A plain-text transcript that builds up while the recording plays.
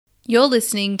You're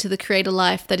listening to the Create a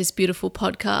Life That Is Beautiful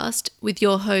podcast with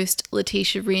your host,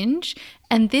 Letitia Ringe,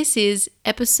 and this is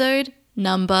episode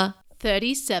number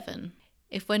 37.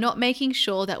 If we're not making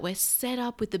sure that we're set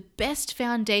up with the best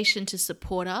foundation to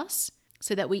support us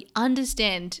so that we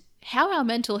understand how our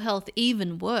mental health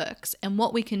even works and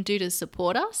what we can do to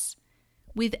support us,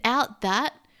 without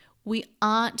that, we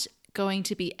aren't going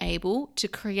to be able to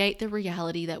create the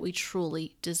reality that we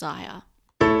truly desire.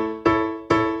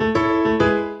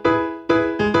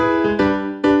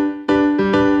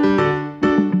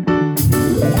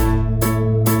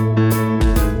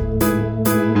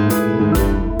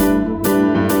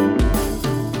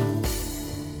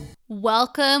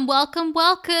 Welcome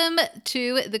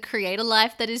to the Create a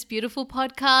Life That Is Beautiful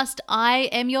podcast. I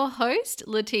am your host,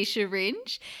 Letitia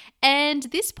Ringe, and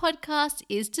this podcast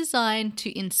is designed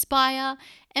to inspire,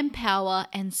 empower,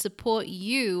 and support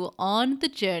you on the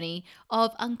journey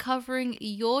of uncovering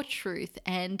your truth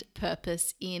and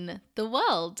purpose in the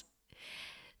world.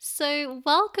 So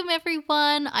welcome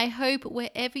everyone. I hope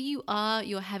wherever you are,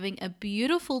 you're having a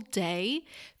beautiful day.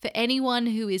 For anyone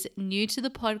who is new to the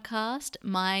podcast,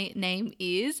 my name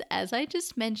is, as I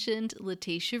just mentioned,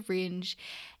 Letitia Ringe,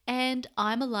 and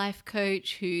I'm a life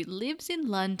coach who lives in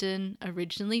London,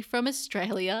 originally from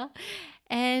Australia,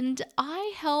 and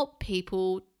I help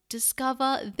people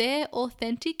discover their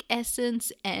authentic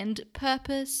essence and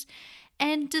purpose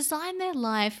and design their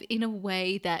life in a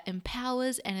way that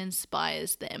empowers and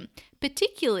inspires them,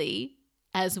 particularly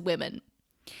as women.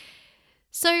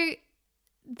 So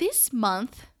this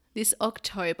month, this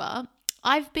October,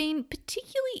 I've been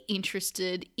particularly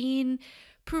interested in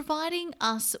providing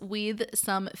us with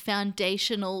some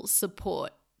foundational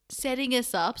support, setting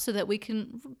us up so that we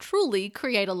can truly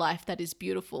create a life that is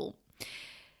beautiful.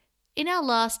 In our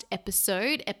last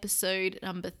episode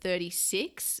number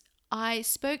 36, I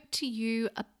spoke to you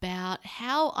about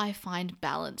how I find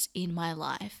balance in my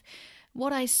life,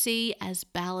 what I see as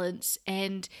balance,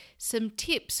 and some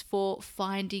tips for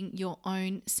finding your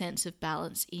own sense of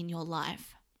balance in your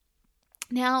life.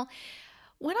 Now,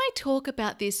 when I talk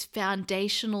about this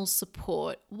foundational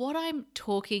support, what I'm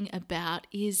talking about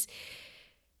is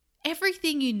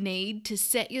everything you need to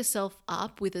set yourself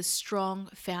up with a strong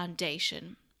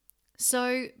foundation.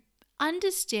 So,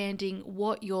 understanding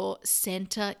what your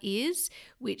center is,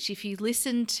 which if you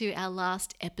listen to our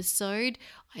last episode,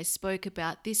 I spoke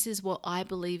about this is what I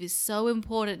believe is so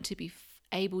important to be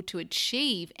able to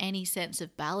achieve any sense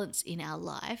of balance in our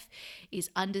life,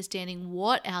 is understanding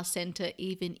what our center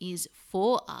even is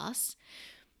for us.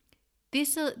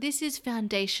 This is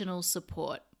foundational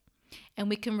support. And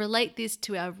we can relate this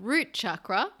to our root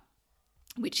chakra,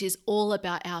 which is all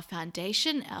about our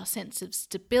foundation, our sense of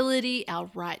stability,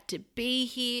 our right to be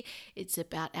here. It's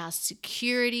about our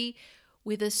security.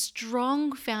 With a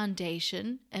strong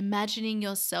foundation, imagining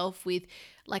yourself with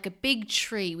like a big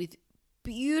tree with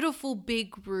beautiful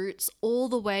big roots all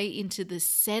the way into the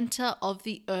center of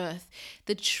the earth.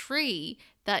 The tree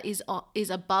that is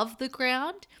above the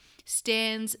ground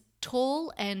stands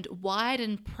tall and wide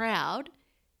and proud,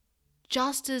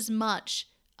 just as much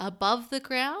above the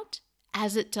ground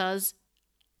as it does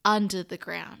under the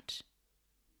ground.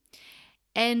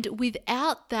 And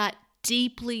without that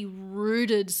deeply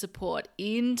rooted support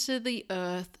into the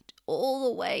earth, all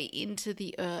the way into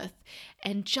the earth,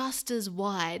 and just as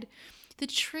wide, the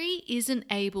tree isn't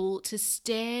able to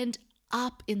stand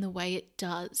up in the way it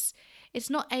does. It's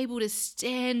not able to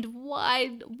stand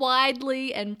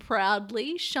widely and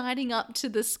proudly, shining up to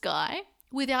the sky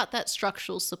without that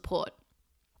structural support.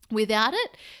 Without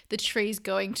it, the tree's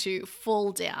going to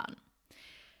fall down.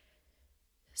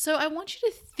 So I want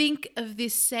you to think of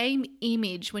this same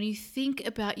image when you think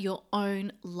about your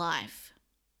own life.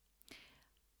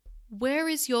 Where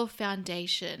is your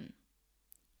foundation?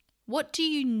 What do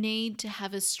you need to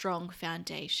have a strong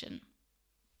foundation?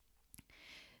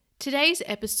 Today's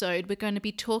episode, we're going to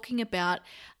be talking about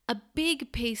a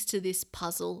big piece to this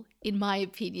puzzle, in my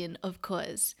opinion, of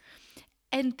course.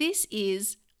 And this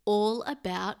is all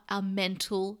about our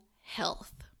mental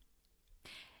health.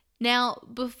 Now,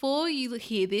 before you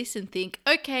hear this and think,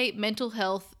 okay, mental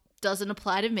health doesn't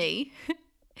apply to me,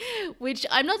 which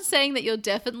I'm not saying that you'll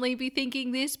definitely be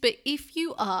thinking this, but if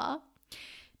you are,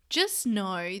 just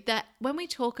know that when we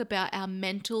talk about our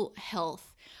mental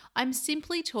health, I'm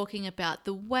simply talking about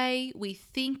the way we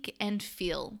think and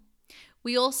feel.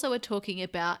 We also are talking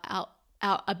about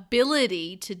our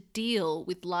ability to deal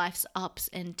with life's ups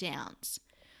and downs.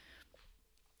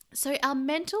 So our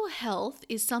mental health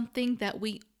is something that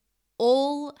we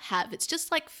all have. It's just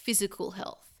like physical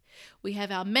health. We have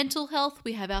our mental health,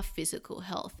 we have our physical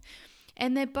health,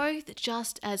 and they're both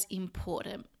just as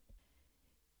important.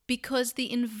 Because the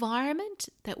environment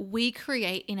that we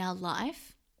create in our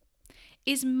life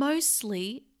is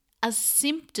mostly a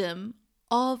symptom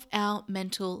of our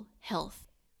mental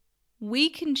health. We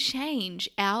can change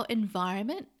our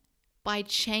environment by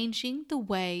changing the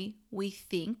way we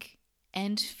think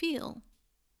and feel.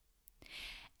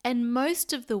 And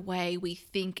most of the way we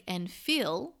think and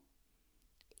feel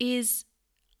is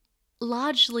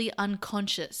largely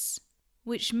unconscious,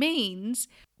 which means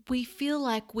we feel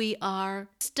like we are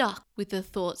stuck with the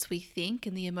thoughts we think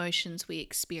and the emotions we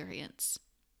experience.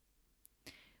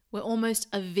 We're almost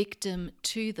a victim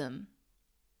to them,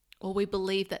 or we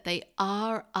believe that they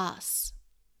are us.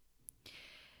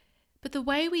 But the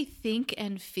way we think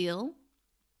and feel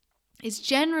is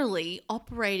generally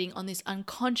operating on this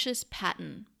unconscious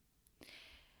pattern.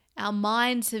 Our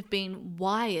minds have been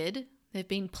wired, they've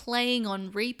been playing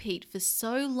on repeat for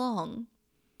so long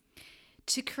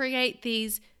to create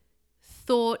these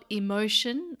thought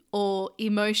emotion or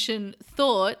emotion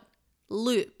thought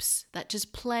loops that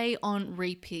just play on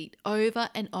repeat over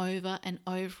and over and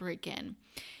over again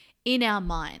in our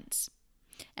minds.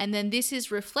 And then this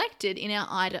is reflected in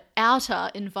our outer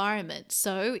environment.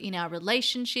 So in our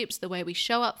relationships, the way we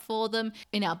show up for them,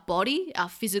 in our body, our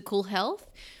physical health,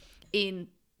 in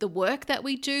the work that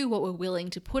we do, what we're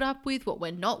willing to put up with, what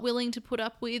we're not willing to put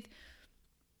up with.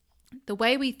 The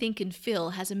way we think and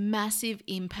feel has a massive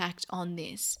impact on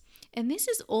this. And this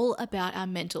is all about our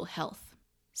mental health.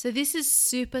 So this is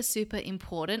super, super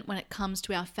important when it comes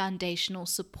to our foundational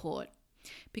support.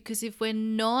 Because if we're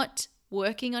not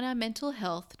working on our mental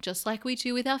health, just like we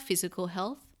do with our physical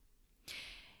health,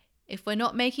 if we're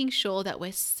not making sure that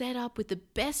we're set up with the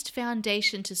best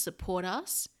foundation to support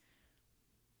us,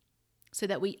 so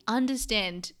that we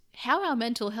understand how our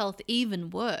mental health even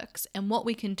works and what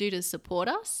we can do to support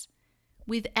us,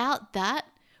 without that,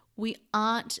 we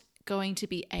aren't going to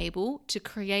be able to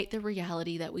create the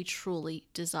reality that we truly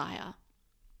desire.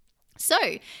 So,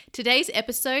 today's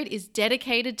episode is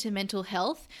dedicated to mental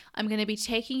health. I'm going to be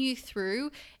taking you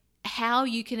through how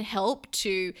you can help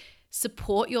to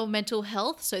support your mental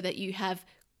health so that you have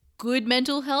good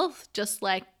mental health, just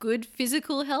like good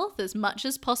physical health as much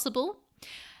as possible.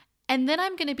 And then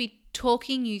I'm going to be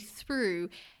talking you through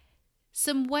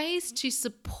some ways to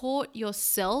support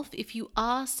yourself if you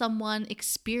are someone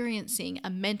experiencing a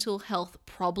mental health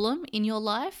problem in your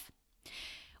life,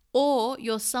 or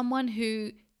you're someone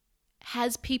who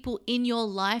has people in your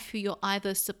life who you're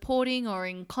either supporting or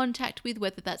in contact with,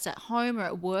 whether that's at home or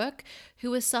at work,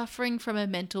 who are suffering from a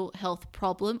mental health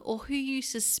problem or who you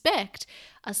suspect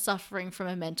are suffering from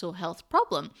a mental health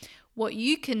problem. What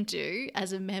you can do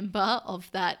as a member of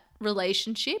that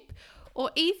relationship,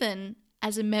 or even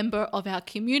as a member of our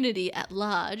community at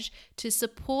large, to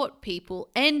support people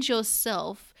and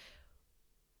yourself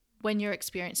when you're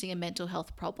experiencing a mental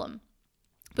health problem.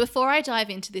 Before I dive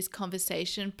into this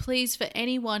conversation, please, for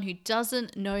anyone who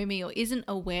doesn't know me or isn't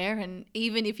aware, and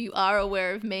even if you are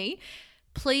aware of me,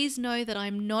 please know that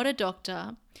I'm not a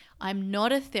doctor, I'm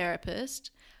not a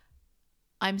therapist,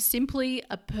 I'm simply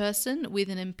a person with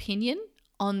an opinion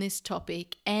on this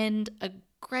topic and a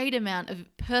great amount of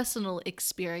personal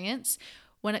experience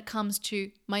when it comes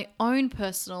to my own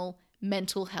personal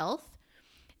mental health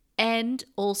and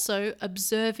also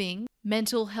observing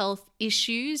mental health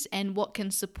issues and what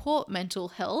can support mental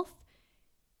health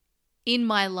in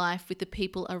my life with the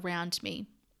people around me.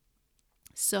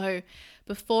 So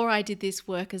before I did this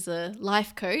work as a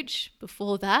life coach,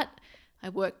 before that, I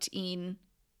worked in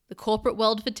the corporate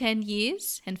world for 10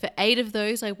 years, and for 8 of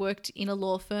those I worked in a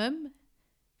law firm.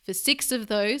 For 6 of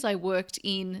those I worked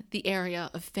in the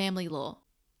area of family law.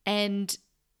 And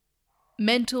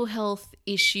mental health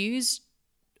issues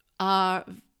are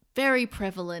very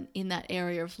prevalent in that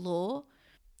area of law.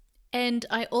 And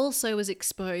I also was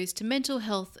exposed to mental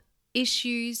health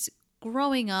issues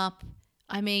growing up.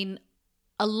 I mean,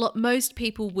 most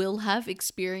people will have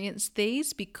experienced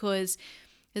these because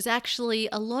there's actually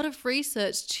a lot of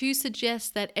research to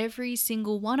suggest that every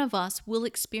single one of us will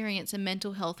experience a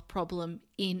mental health problem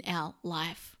in our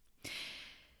life.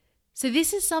 So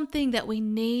this is something that we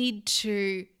need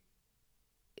to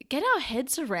get our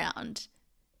heads around,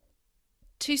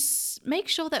 to make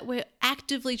sure that we're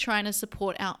actively trying to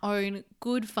support our own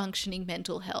good functioning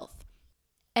mental health.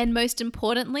 And most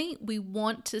importantly, we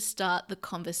want to start the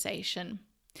conversation.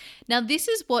 Now, this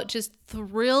is what just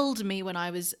thrilled me when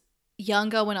I was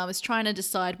younger, when I was trying to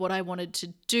decide what I wanted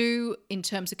to do in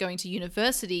terms of going to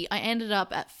university. I ended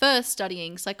up at first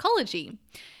studying psychology.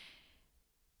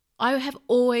 I have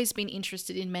always been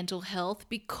interested in mental health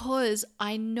because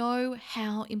I know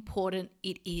how important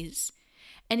it is.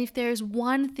 And if there is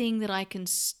one thing that I can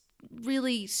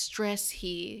really stress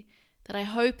here that I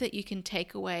hope that you can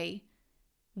take away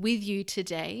with you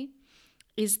today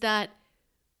is that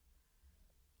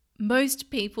most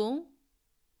people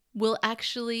will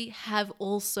actually have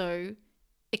also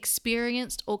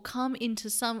experienced or come into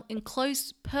in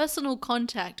close personal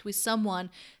contact with someone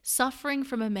suffering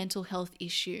from a mental health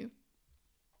issue.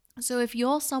 So if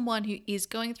you're someone who is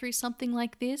going through something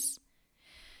like this,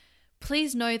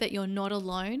 please know that you're not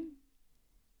alone.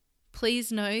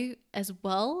 Please know as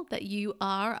well that you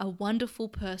are a wonderful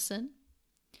person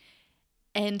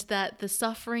and that the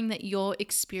suffering that you're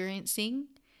experiencing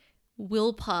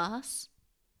will pass,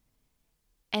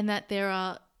 and that there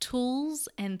are tools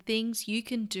and things you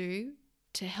can do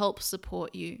to help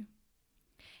support you.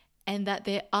 And that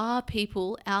there are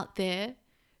people out there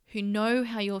who know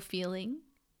how you're feeling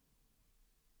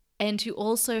and who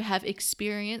also have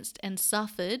experienced and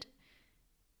suffered,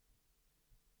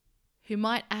 who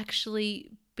might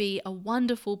actually be a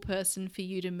wonderful person for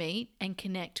you to meet and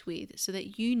connect with, so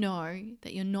that you know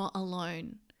that you're not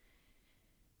alone.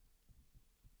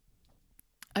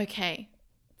 Okay,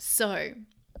 so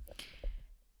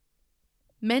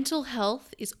mental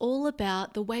health is all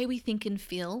about the way we think and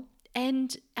feel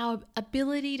and our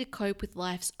ability to cope with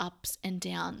life's ups and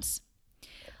downs.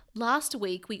 Last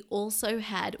week, we also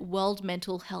had World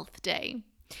Mental Health Day,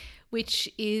 which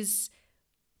is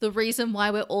the reason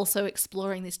why we're also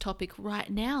exploring this topic right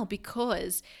now,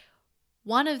 because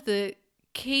one of the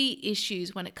key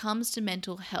issues when it comes to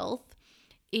mental health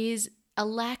is a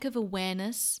lack of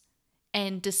awareness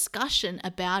and discussion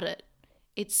about it.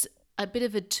 It's a bit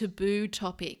of a taboo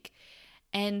topic.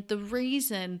 And the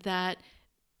reason that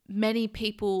many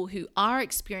people who are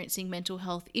experiencing mental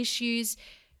health issues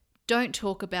don't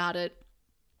talk about it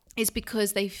is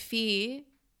because they fear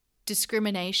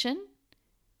discrimination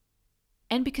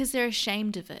and because they're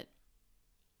ashamed of it.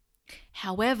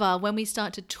 However, when we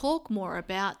start to talk more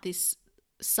about this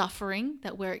suffering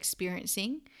that we're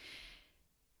experiencing,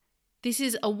 this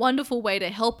is a wonderful way to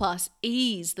help us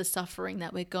ease the suffering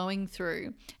that we're going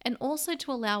through and also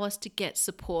to allow us to get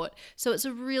support. So it's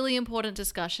a really important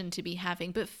discussion to be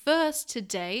having. But first,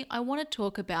 today, I want to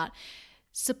talk about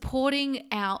supporting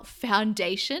our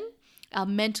foundation, our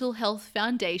mental health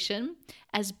foundation,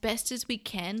 as best as we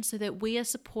can so that we are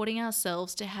supporting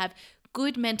ourselves to have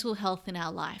good mental health in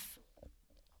our life.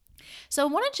 So I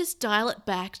want to just dial it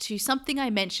back to something I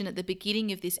mentioned at the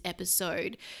beginning of this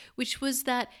episode, which was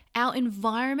that our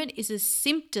environment is a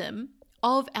symptom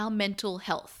of our mental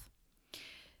health.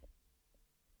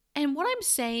 And what I'm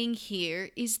saying here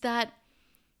is that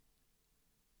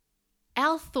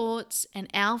our thoughts and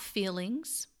our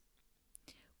feelings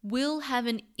will have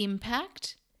an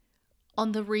impact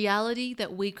on the reality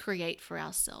that we create for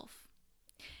ourselves.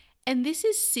 And this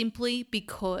is simply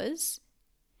because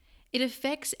it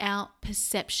affects our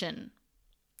perception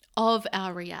of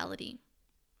our reality.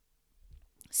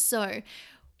 So,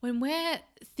 when we're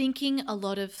thinking a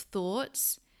lot of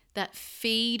thoughts that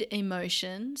feed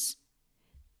emotions,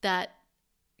 that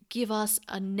give us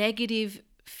a negative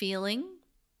feeling,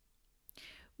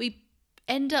 we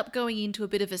end up going into a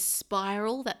bit of a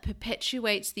spiral that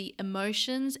perpetuates the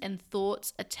emotions and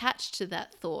thoughts attached to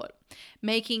that thought,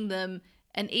 making them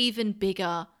an even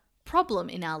bigger problem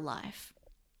in our life.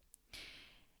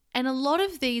 And a lot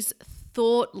of these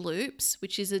thought loops,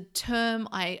 which is a term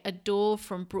I adore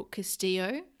from Brooke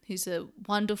Castillo, who's a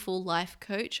wonderful life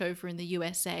coach over in the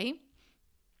USA,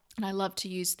 and I love to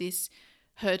use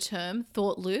her term,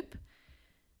 thought loop,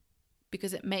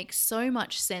 because it makes so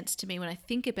much sense to me when I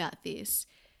think about this.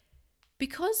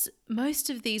 Because most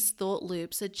of these thought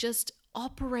loops are just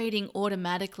operating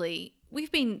automatically,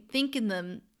 we've been thinking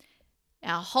them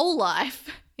our whole life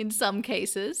in some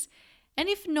cases, and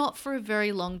if not for a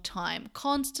very long time,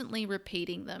 constantly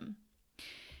repeating them.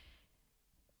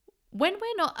 When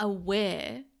we're not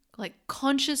aware, like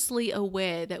consciously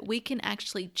aware that we can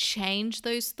actually change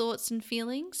those thoughts and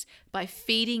feelings by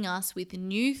feeding us with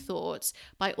new thoughts,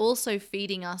 by also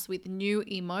feeding us with new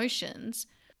emotions,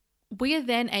 we are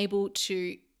then able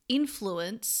to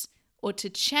influence or to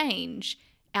change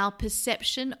our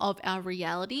perception of our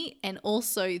reality and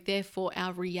also therefore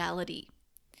our reality.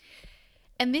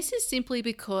 And this is simply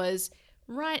because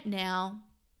right now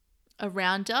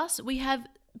around us, we have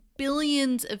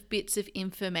billions of bits of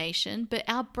information, but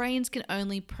our brains can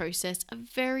only process a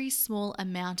very small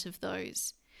amount of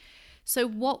those.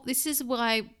 So this is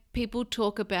why people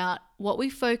talk about what we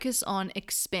focus on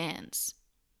expands.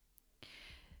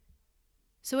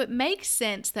 So it makes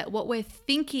sense that what we're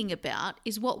thinking about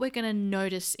is what we're going to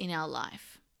notice in our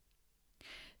life.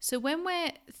 So when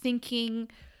we're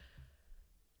thinking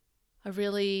a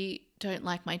really don't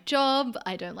like my job,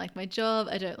 I don't like my job,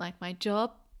 I don't like my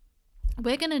job,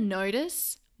 we're going to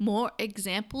notice more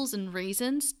examples and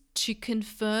reasons to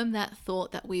confirm that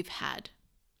thought that we've had.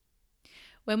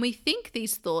 When we think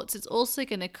these thoughts, it's also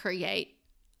going to create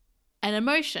an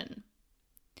emotion,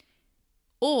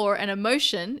 or an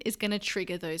emotion is going to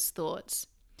trigger those thoughts.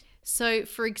 So,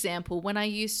 for example, when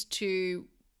I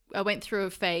went through a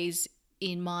phase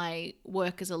in my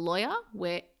work as a lawyer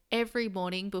where every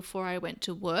morning before I went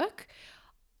to work,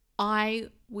 I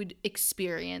would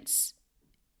experience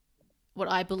what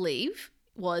I believe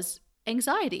was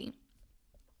anxiety.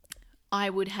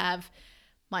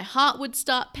 My heart would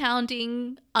start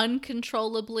pounding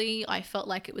uncontrollably. I felt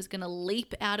like it was going to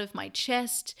leap out of my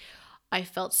chest. I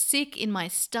felt sick in my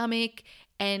stomach,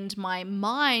 and my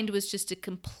mind was just a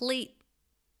complete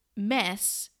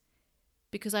mess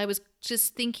because I was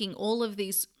just thinking all of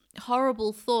these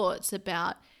horrible thoughts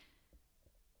about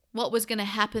what was going to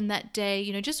happen that day,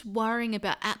 just worrying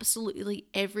about absolutely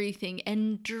everything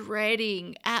and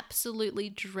absolutely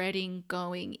dreading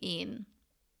going in.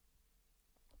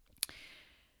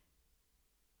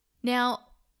 Now,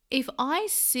 if I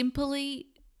simply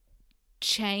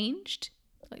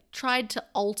tried to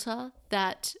alter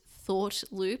that thought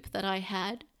loop that I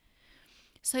had,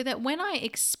 so that when I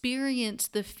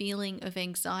experienced the feeling of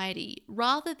anxiety,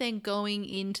 rather than going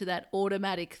into that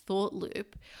automatic thought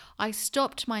loop, I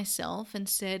stopped myself and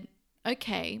said,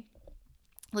 okay,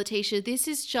 Letitia, this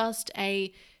is just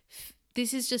a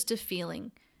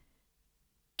feeling.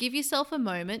 Give yourself a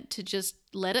moment to just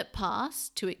let it pass,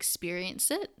 to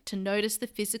experience it, to notice the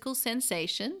physical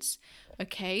sensations.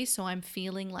 Okay, so I'm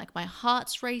feeling like my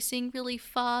heart's racing really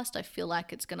fast. I feel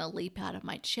like it's going to leap out of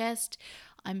my chest.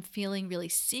 I'm feeling really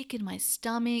sick in my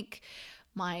stomach.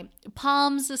 My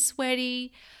palms are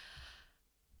sweaty.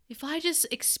 If I just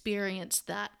experience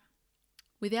that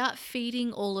without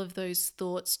feeding all of those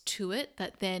thoughts to it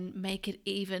that then make it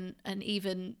an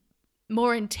even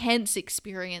more intense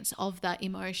experience of that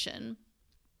emotion,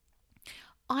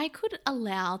 I could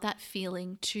allow that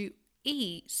feeling to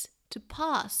ease, to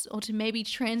pass, or to maybe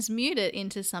transmute it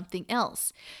into something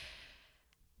else.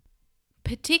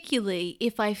 Particularly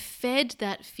if I fed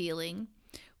that feeling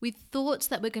with thoughts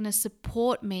that were going to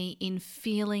support me in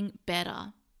feeling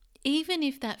better, even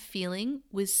if that feeling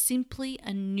was simply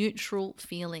a neutral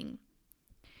feeling.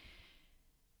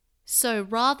 So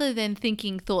rather than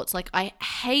thinking thoughts like, I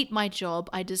hate my job,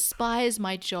 I despise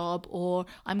my job, or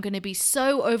I'm going to be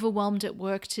so overwhelmed at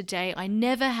work today, I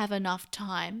never have enough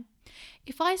time.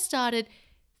 If I started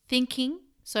thinking,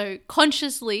 so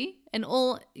consciously, and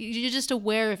you're just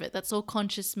aware of it, that's all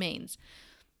conscious means.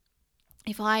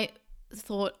 If I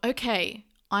thought, okay,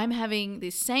 I'm having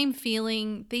this same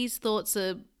feeling, these thoughts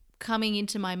are coming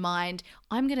into my mind,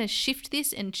 I'm going to shift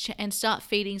this and start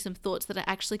feeding some thoughts that are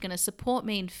actually going to support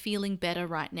me in feeling better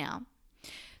right now.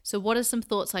 So what are some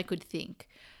thoughts I could think?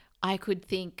 I could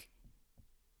think,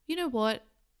 you know what?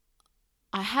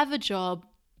 I have a job.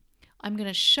 I'm going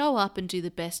to show up and do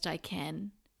the best I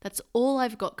can. That's all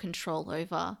I've got control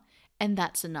over, and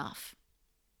that's enough.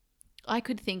 I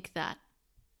could think that.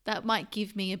 That might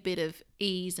give me a bit of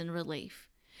ease and relief.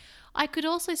 I could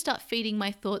also start feeding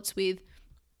my thoughts with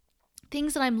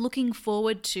things that I'm looking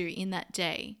forward to in that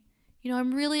day.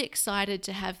 I'm really excited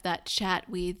to have that chat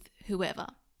with whoever.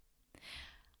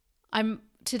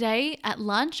 Today at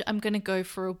lunch, I'm going to go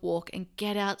for a walk and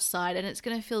get outside, and it's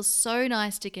going to feel so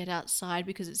nice to get outside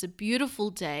because it's a beautiful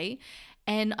day,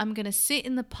 and I'm going to sit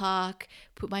in the park,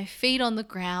 put my feet on the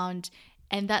ground,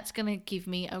 and that's going to give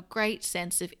me a great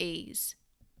sense of ease.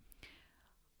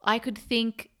 I could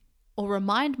think or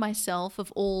remind myself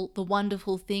of all the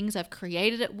wonderful things I've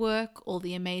created at work, all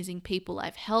the amazing people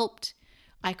I've helped.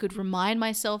 I could remind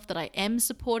myself that I am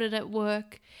supported at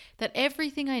work, that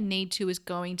everything I need to is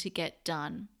going to get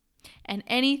done. And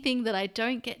anything that I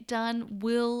don't get done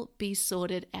will be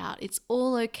sorted out. It's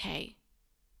all okay.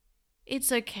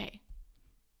 It's okay.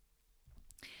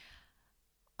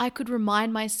 I could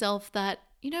remind myself that,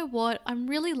 you know what, I'm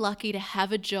really lucky to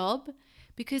have a job,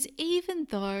 because even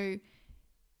though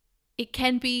it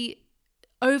can be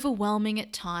overwhelming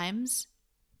at times,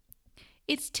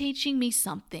 it's teaching me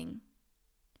something.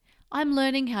 I'm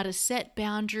learning how to set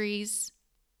boundaries.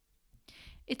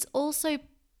 It's also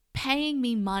paying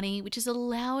me money, which is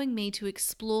allowing me to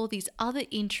explore these other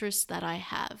interests that I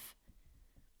have.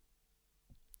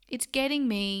 It's getting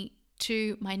me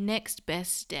to my next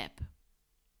best step.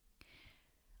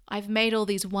 I've made all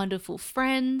these wonderful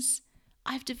friends.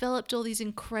 I've developed all these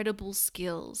incredible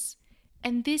skills.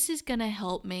 And this is going to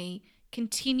help me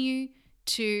continue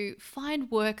to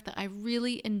find work that I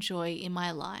really enjoy in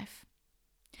my life.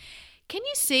 Can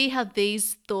you see how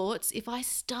these thoughts, if I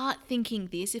start thinking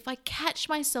this, if I catch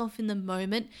myself in the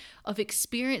moment of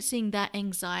experiencing that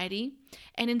anxiety,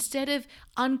 and instead of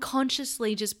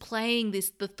unconsciously just playing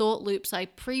the thought loops I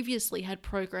previously had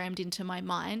programmed into my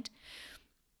mind,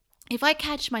 if I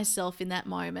catch myself in that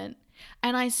moment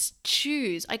and I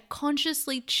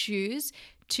consciously choose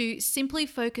to simply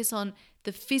focus on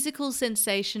the physical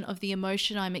sensation of the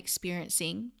emotion I'm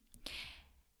experiencing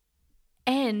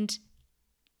and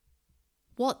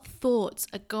what thoughts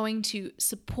are going to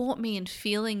support me in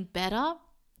feeling better,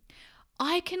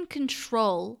 I can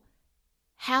control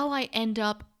how I end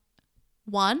up,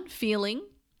 1, feeling,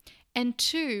 and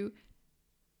 2,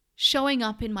 showing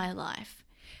up in my life.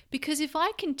 Because if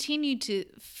I continue to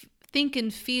think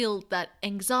and feel that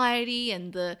anxiety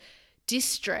and the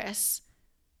distress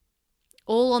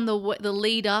all on the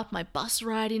lead up, my bus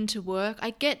ride into work,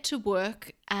 I get to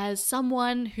work as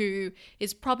someone who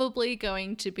is probably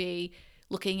going to be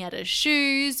looking at her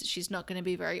shoes. She's not going to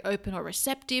be very open or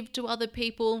receptive to other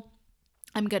people.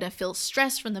 I'm going to feel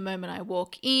stressed from the moment I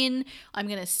walk in. I'm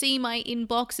going to see my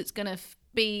inbox. It's going to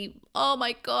be, oh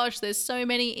my gosh, there's so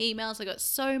many emails. I got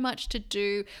so much to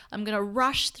do. I'm going to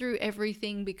rush through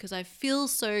everything because I feel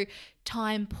so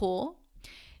time poor.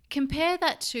 Compare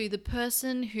that to the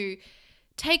person who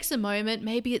takes a moment,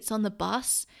 maybe it's on the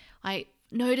bus. I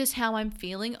notice how I'm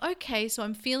feeling. Okay, so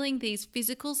I'm feeling these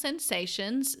physical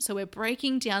sensations. So we're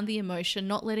breaking down the emotion,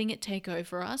 not letting it take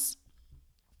over us.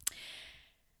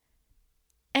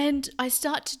 And I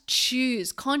start to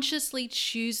consciously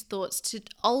choose thoughts to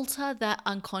alter that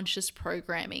unconscious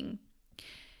programming,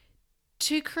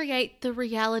 to create the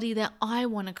reality that I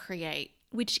want to create,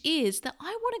 which is that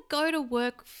I want to go to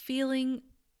work feeling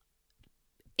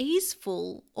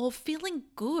easeful or feeling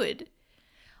good.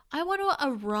 I want to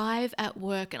arrive at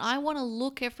work and I want to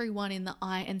look everyone in the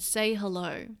eye and say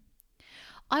hello.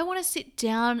 I want to sit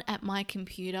down at my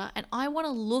computer and I want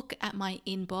to look at my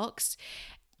inbox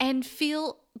and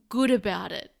feel good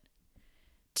about it.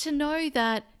 To know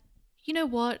that, you know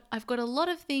what, I've got a lot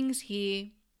of things here,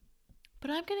 but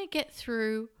I'm going to get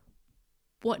through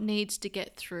what needs to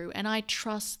get through. And I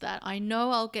trust that. I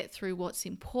know I'll get through what's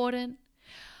important.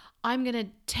 I'm going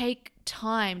to take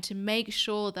time to make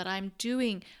sure that I'm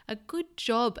doing a good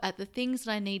job at the things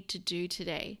that I need to do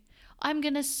today. I'm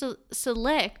going to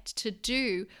select to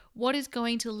do what is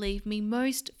going to leave me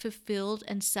most fulfilled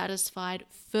and satisfied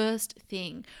first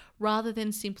thing, rather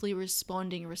than simply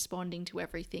responding to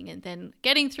everything and then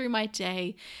getting through my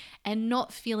day and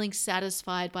not feeling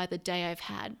satisfied by the day I've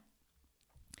had.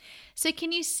 So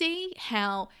can you see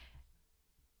how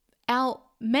our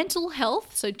mental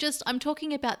health, so just I'm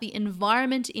talking about the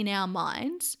environment in our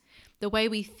minds, the way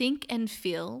we think and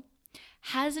feel,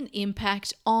 has an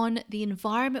impact on the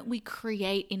environment we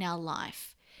create in our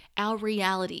life, our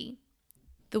reality.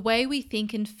 The way we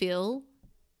think and feel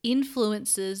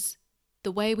influences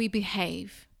the way we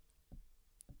behave.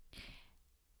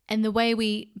 And the way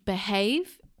we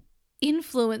behave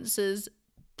influences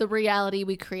the reality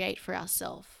we create for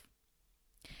ourselves.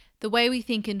 The way we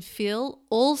think and feel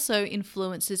also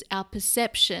influences our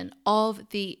perception of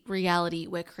the reality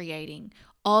we're creating,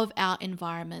 of our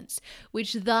environments,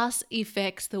 which thus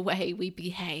affects the way we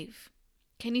behave.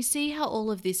 Can you see how all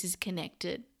of this is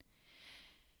connected?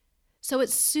 So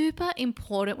it's super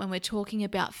important when we're talking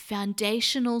about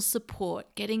foundational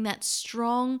support, getting that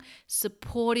strong,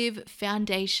 supportive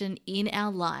foundation in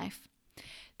our life,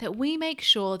 that we make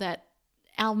sure that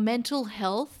our mental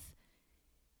health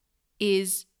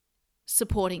is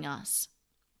supporting us,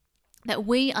 that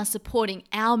we are supporting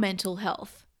our mental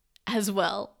health as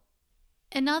well.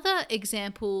 Another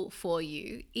example for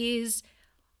you is,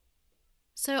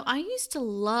 so I used to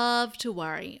love to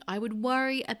worry. I would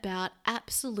worry about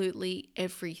absolutely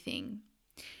everything.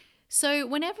 So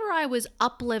whenever I was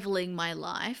up-leveling my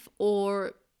life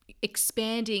or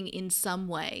expanding in some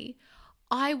way,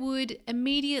 I would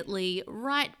immediately,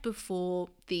 right before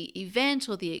the event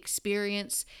or the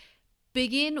experience,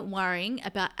 begin worrying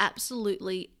about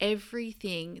absolutely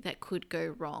everything that could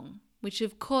go wrong, which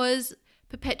of course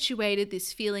perpetuated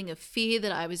this feeling of fear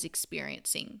that I was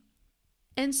experiencing.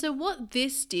 And so what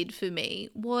this did for me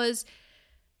was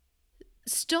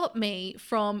stop me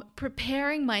from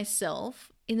preparing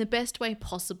myself in the best way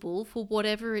possible for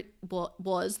whatever it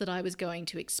was that I was going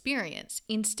to experience.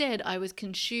 Instead, I was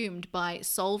consumed by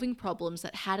solving problems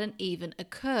that hadn't even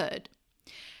occurred.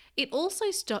 It also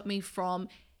stopped me from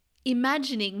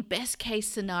imagining best case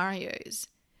scenarios.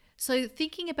 So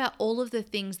thinking about all of the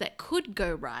things that could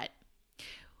go right,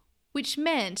 which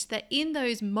meant that in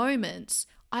those moments,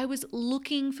 I was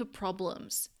looking for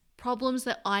problems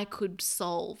that I could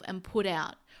solve and put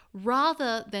out,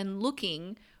 rather than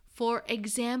looking for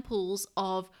examples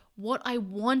of what I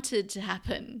wanted to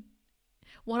happen,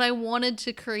 what I wanted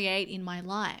to create in my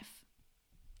life.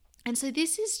 And so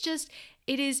this is just,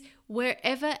 it is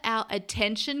wherever our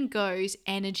attention goes,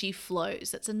 energy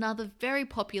flows. That's another very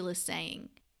popular saying.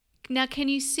 Now, can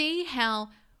you see how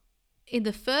in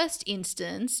the first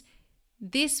instance,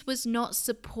 this was not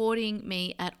supporting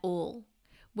me at all?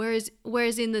 Whereas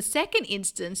in the second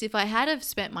instance, if I had have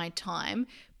spent my time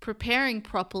preparing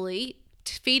properly,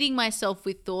 feeding myself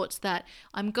with thoughts that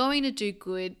I'm going to do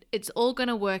good, it's all going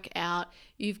to work out,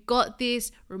 you've got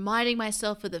this, reminding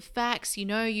myself of the facts,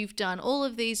 you've done all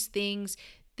of these things,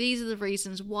 these are the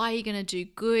reasons why you're going to do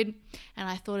good. And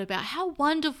I thought about how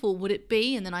wonderful would it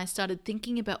be, and then I started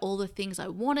thinking about all the things I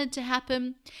wanted to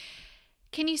happen.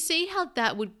 Can you see how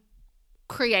that would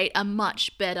create a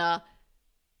much better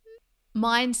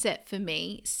mindset for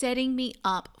me, setting me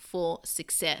up for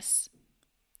success?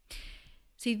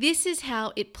 See, this is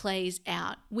how it plays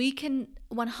out. We can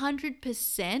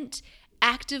 100%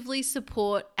 actively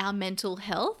support our mental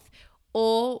health,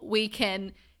 or we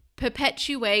can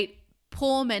perpetuate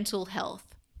poor mental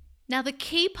health. Now, the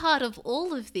key part of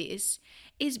all of this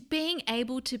is being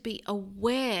able to be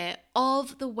aware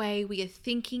of the way we are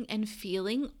thinking and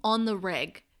feeling on the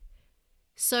reg.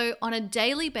 So on a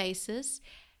daily basis,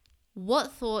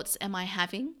 what thoughts am I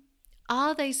having?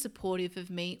 Are they supportive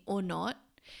of me or not?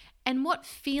 And what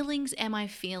feelings am I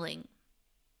feeling?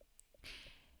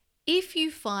 If you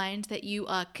find that you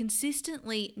are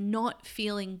consistently not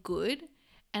feeling good,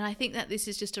 and I think that this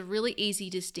is just a really easy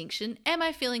distinction, am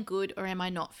I feeling good or am I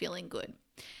not feeling good?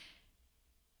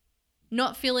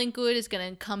 Not feeling good is going to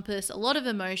encompass a lot of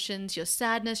emotions: your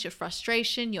sadness, your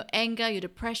frustration, your anger, your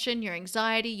depression, your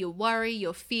anxiety, your worry,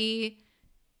 your fear,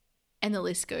 and the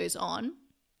list goes on.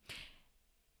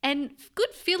 And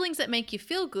good feelings that make you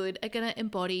feel good are going to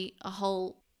embody a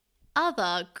whole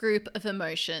other group of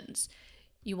emotions.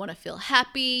 You want to feel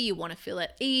happy, you want to feel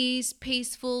at ease,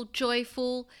 peaceful,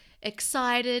 joyful,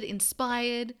 excited,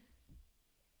 inspired.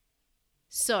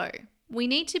 So, we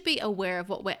need to be aware of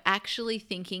what we're actually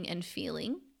thinking and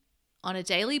feeling on a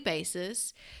daily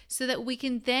basis so that we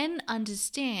can then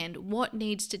understand what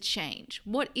needs to change,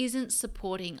 what isn't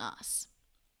supporting us.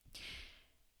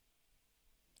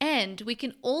 And we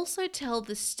can also tell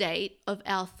the state of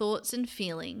our thoughts and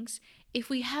feelings if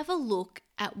we have a look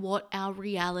at what our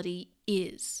reality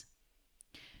is.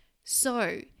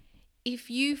 So,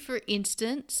 if you, for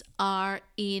instance, are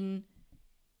in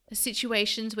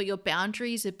situations where your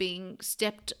boundaries are being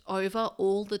stepped over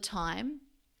all the time,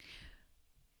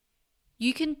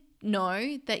 you can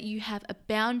know that you have a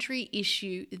boundary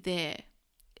issue there,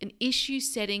 an issue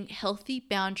setting healthy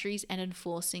boundaries and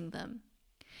enforcing them.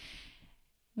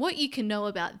 What you can know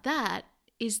about that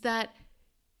is that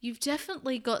you've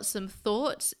definitely got some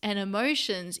thoughts and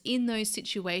emotions in those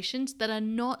situations that are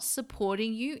not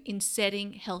supporting you in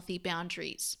setting healthy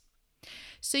boundaries.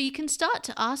 So you can start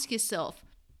to ask yourself,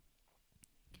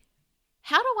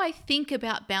 how do I think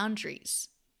about boundaries?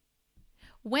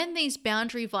 When these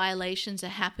boundary violations are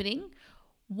happening,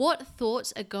 what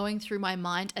thoughts are going through my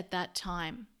mind at that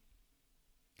time?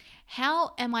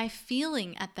 How am I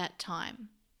feeling at that time?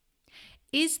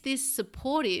 Is this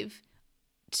supportive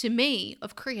to me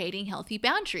of creating healthy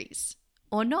boundaries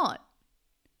or not?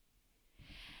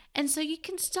 And so you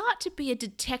can start to be a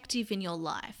detective in your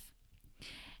life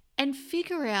and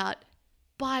figure out,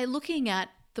 by looking at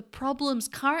the problems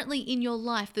currently in your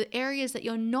life, the areas that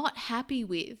you're not happy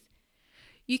with,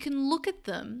 you can look at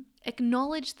them,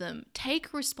 acknowledge them,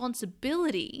 take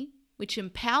responsibility, which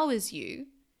empowers you,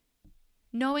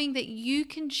 knowing that you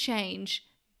can change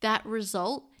that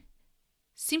result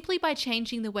simply by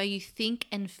changing the way you think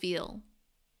and feel.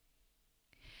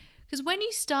 Because when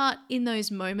you start in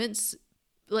those moments,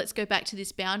 let's go back to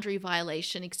this boundary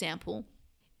violation example.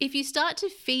 If you start to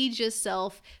feed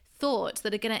yourself thoughts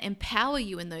that are going to empower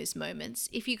you in those moments,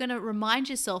 if you're going to remind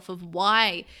yourself of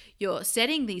why you're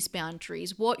setting these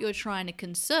boundaries, what you're trying to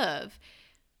conserve,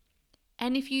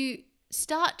 and if you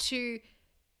start to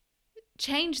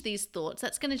change these thoughts,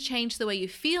 that's going to change the way you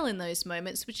feel in those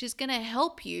moments, which is going to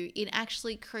help you in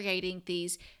actually creating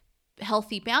these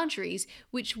healthy boundaries,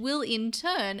 which will in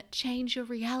turn change your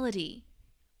reality.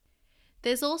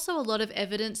 There's also a lot of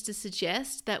evidence to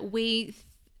suggest that we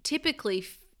typically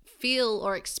feel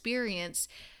or experience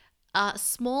a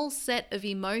small set of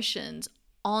emotions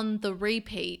on the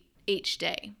repeat each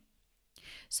day.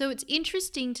 So it's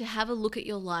interesting to have a look at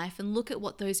your life and look at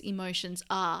what those emotions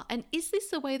are. And is this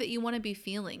the way that you want to be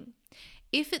feeling?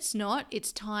 If it's not,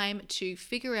 it's time to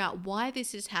figure out why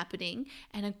this is happening.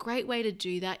 And a great way to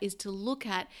do that is to look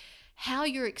at how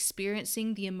you're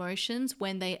experiencing the emotions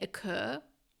when they occur,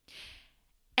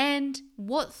 and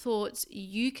what thoughts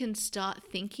you can start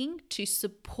thinking to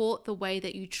support the way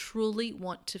that you truly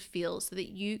want to feel so that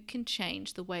you can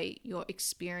change the way you're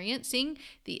experiencing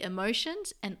the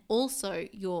emotions and also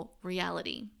your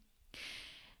reality.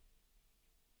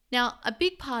 Now, a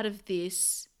big part of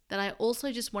this that I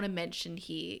also just want to mention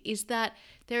here is that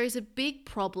there is a big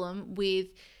problem with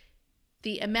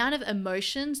the amount of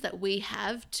emotions that we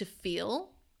have to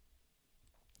feel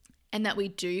and that we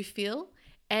do feel,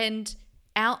 and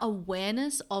our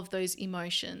awareness of those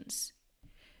emotions.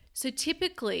 So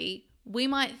typically, we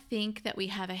might think that we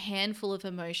have a handful of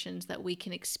emotions that we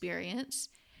can experience,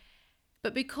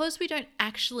 but because we don't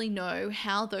actually know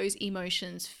how those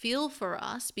emotions feel for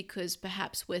us, because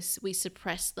perhaps we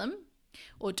suppress them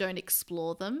or don't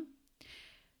explore them,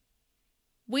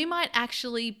 we might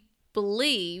actually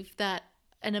believe that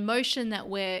an emotion that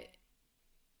we're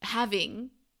having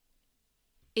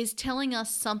is telling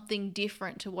us something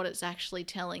different to what it's actually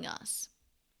telling us.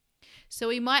 So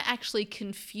we might actually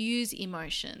confuse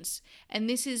emotions. And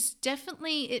this is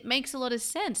definitely, it makes a lot of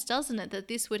sense, doesn't it, that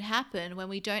this would happen when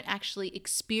we don't actually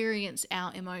experience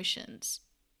our emotions.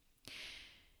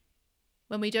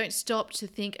 When we don't stop to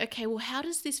think, okay, well, how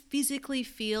does this physically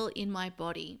feel in my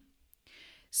body?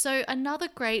 So another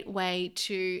great way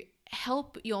to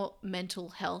help your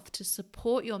mental health, to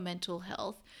support your mental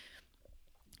health,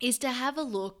 is to have a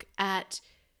look at,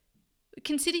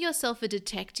 consider yourself a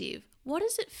detective. What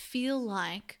does it feel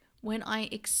like when I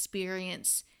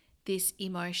experience this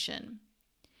emotion?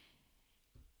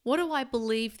 What do I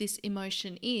believe this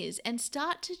emotion is? And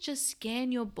start to just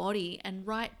scan your body and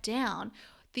write down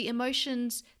the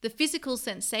emotions, the physical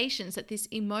sensations that this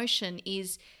emotion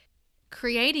is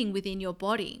creating within your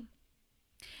body.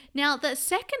 Now, the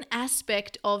second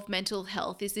aspect of mental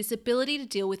health is this ability to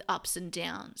deal with ups and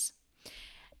downs.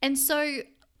 And so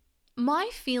my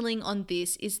feeling on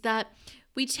this is that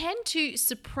we tend to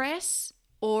suppress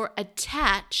or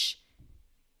attach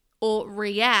or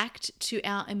react to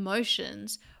our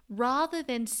emotions rather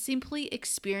than simply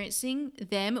experiencing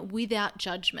them without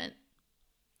judgment.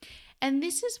 And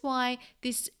this is why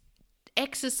this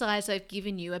exercise I've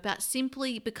given you about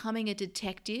simply becoming a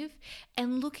detective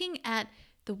and looking at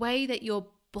the way that your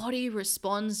body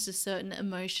responds to certain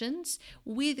emotions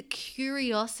with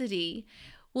curiosity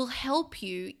will help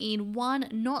you in, one,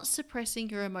 not suppressing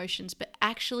your emotions, but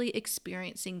actually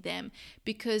experiencing them,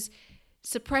 because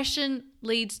suppression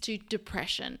leads to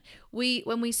depression.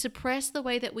 When we suppress the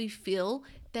way that we feel,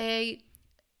 it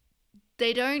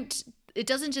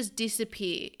doesn't just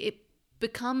disappear. It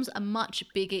becomes a much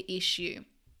bigger issue.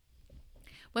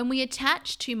 When we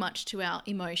attach too much to our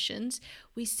emotions,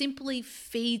 we simply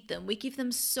feed them. We give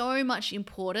them so much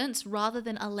importance rather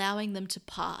than allowing them to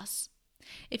pass.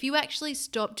 If you actually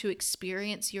stop to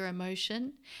experience your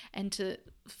emotion and to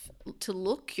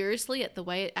look curiously at the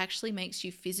way it actually makes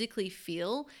you physically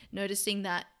feel, noticing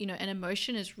that, an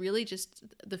emotion is really just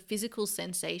the physical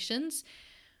sensations.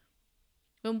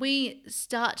 When we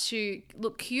start to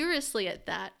look curiously at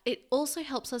that, it also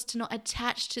helps us to not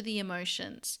attach to the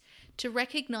emotions, to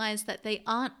recognize that they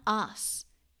aren't us.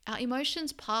 Our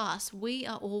emotions pass. We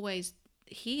are always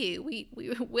here.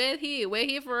 We're here. We're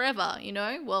here forever,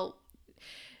 Well,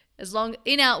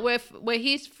 we're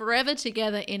here forever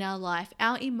together in our life.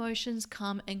 Our emotions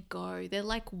come and go. They're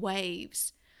like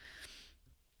waves.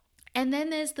 And then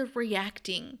there's the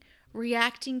reacting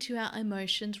to our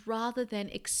emotions rather than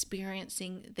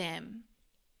experiencing them.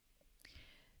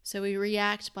 So we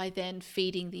react by then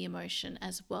feeding the emotion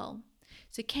as well.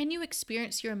 So can you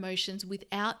experience your emotions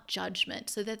without judgment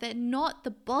so that they're not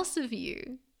the boss of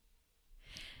you?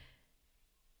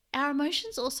 Our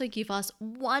emotions also give us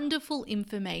wonderful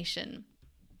information.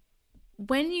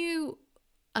 When you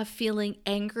are feeling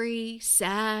angry,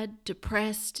 sad,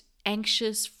 depressed,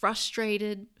 anxious,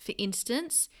 frustrated, for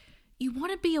instance, you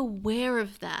want to be aware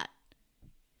of that,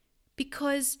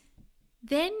 because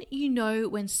then you know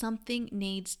when something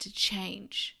needs to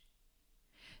change.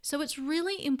 So it's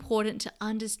really important to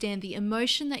understand the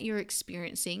emotion that you're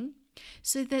experiencing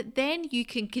so that then you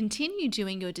can continue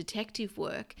doing your detective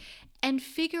work and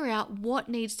figure out what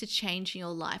needs to change in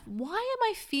your life. Why am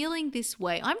I feeling this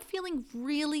way? I'm feeling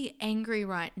really angry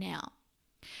right now.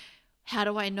 How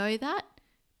do I know that?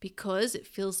 Because it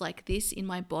feels like this in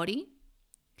my body.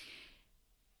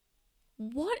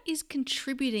 What is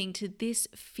contributing to this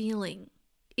feeling?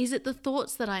 Is it the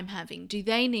thoughts that I'm having? Do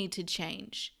they need to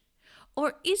change?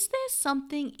 Or is there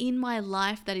something in my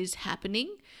life that is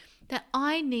happening that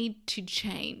I need to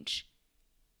change?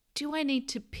 Do I need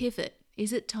to pivot?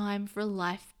 Is it time for a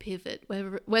life pivot,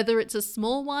 whether it's a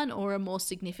small one or a more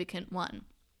significant one?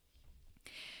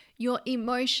 Your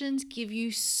emotions give you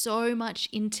so much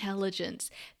intelligence.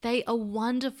 They are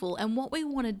wonderful. And what we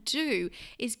want to do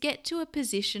is get to a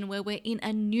position where we're in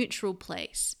a neutral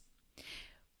place.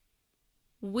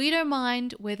 We don't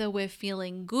mind whether we're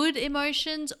feeling good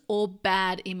emotions or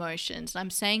bad emotions.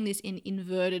 I'm saying this in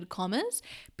inverted commas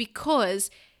because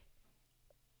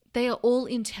they are all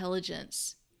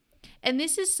intelligence. And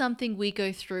this is something we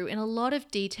go through in a lot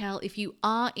of detail if you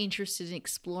are interested in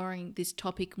exploring this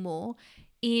topic more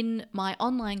in my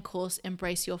online course,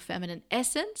 Embrace Your Feminine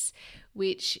Essence,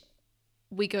 which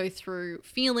we go through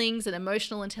feelings and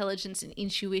emotional intelligence and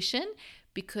intuition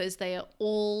because they are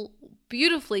all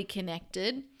beautifully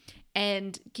connected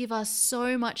and give us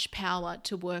so much power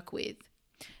to work with.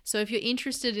 So if you're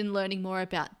interested in learning more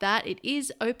about that, it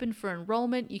is open for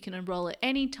enrollment. You can enroll at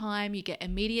any time. You get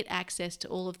immediate access to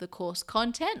all of the course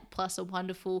content, plus a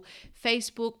wonderful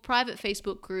private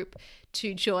Facebook group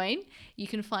to join. You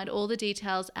can find all the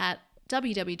details at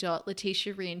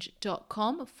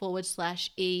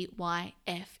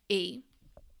www.letitiaringe.com/EYFE.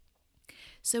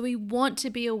 So we want to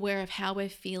be aware of how we're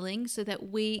feeling so that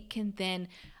we can then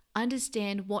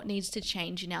understand what needs to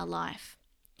change in our life.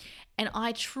 And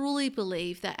I truly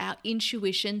believe that our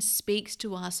intuition speaks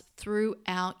to us through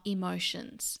our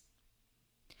emotions.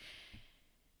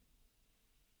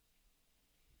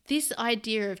 This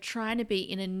idea of trying to be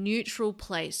in a neutral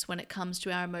place when it comes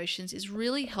to our emotions is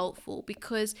really helpful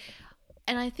because,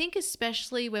 and I think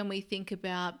especially when we think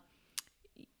about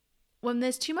when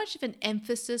there's too much of an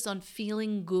emphasis on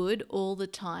feeling good all the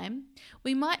time,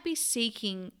 we might be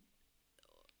seeking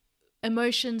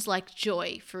emotions like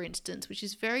joy, for instance, which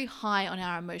is very high on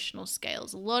our emotional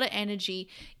scales, a lot of energy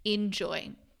in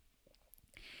joy.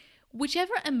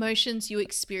 Whichever emotions you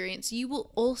experience, you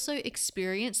will also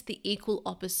experience the equal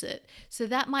opposite. So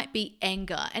that might be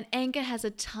anger, and anger has a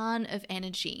ton of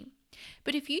energy.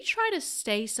 But if you try to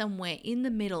stay somewhere in the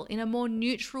middle, in a more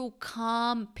neutral,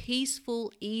 calm,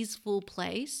 peaceful, easeful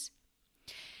place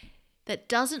that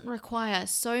doesn't require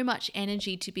so much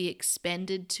energy to be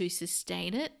expended to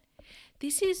sustain it,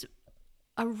 this is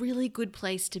a really good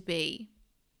place to be.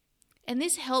 And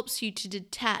this helps you to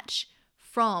detach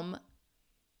from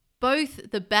both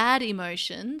the bad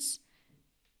emotions,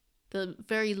 the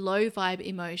very low vibe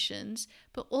emotions,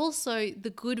 but also the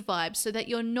good vibes so that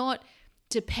you're not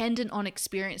dependent on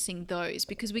experiencing those,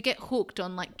 because we get hooked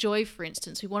on like joy, for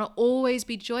instance. We want to always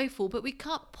be joyful, but we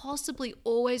can't possibly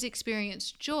always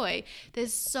experience joy.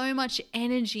 There's so much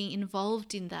energy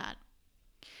involved in that.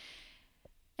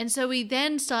 And so we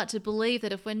then start to believe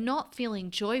that if we're not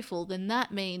feeling joyful, then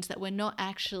that means that we're not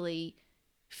actually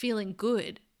feeling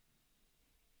good.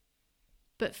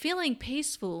 But feeling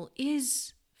peaceful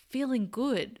is feeling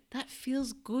good. That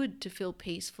feels good to feel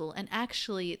peaceful. And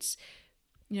actually it's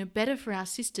better for our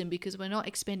system because we're not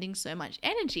expending so much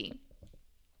energy.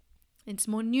 It's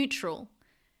more neutral.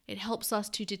 It helps us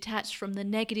to detach from the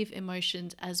negative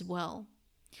emotions as well.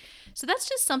 So that's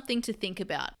just something to think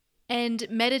about. And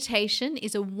meditation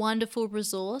is a wonderful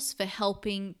resource for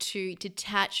helping to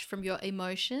detach from your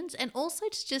emotions and also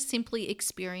to just simply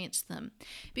experience them.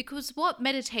 Because what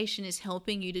meditation is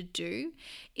helping you to do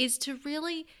is to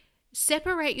really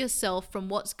separate yourself from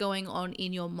what's going on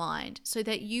in your mind so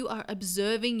that you are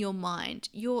observing your mind.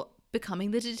 You're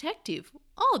becoming the detective.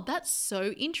 Oh, that's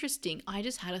so interesting. I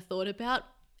just had a thought about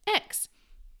X.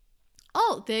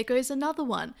 Oh, there goes another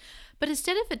one. But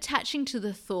instead of attaching to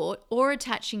the thought or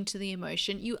attaching to the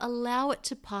emotion, you allow it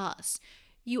to pass.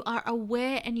 You are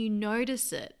aware and you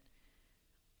notice it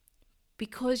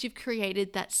because you've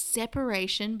created that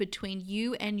separation between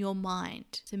you and your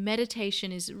mind. So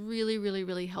meditation is really, really,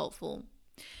 really helpful.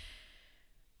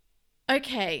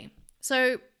 Okay,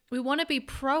 so we want to be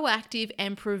proactive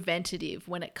and preventative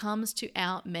when it comes to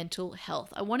our mental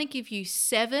health. I want to give you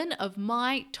 7 of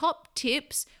my top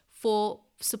tips for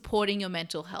supporting your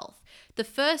mental health. The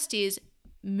first is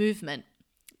movement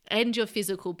and your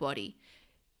physical body.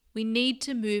 We need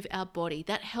to move our body.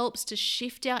 That helps to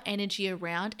shift our energy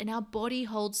around, and our body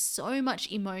holds so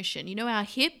much emotion. Our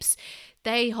hips,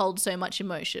 they hold so much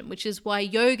emotion, which is why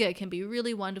yoga can be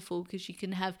really wonderful because you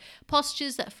can have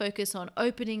postures that focus on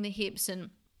opening the hips and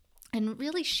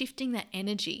really shifting that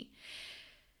energy.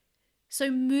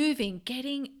 So moving,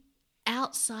 getting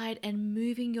outside and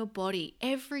moving your body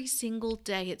every single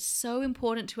day. It's so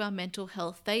important to our mental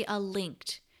health. They are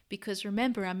linked because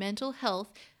remember, our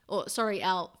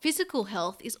physical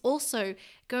health is also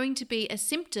going to be a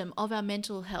symptom of our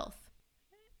mental health.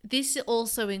 This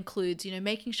also includes,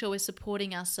 making sure we're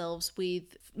supporting ourselves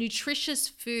with nutritious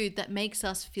food that makes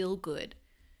us feel good.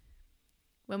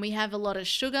 When we have a lot of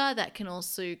sugar, that can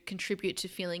also contribute to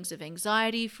feelings of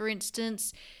anxiety, for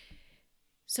instance.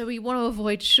 So we want to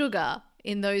avoid sugar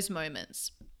in those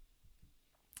moments.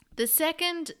 The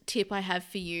second tip I have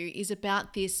for you is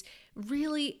about this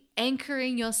really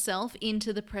anchoring yourself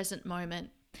into the present moment.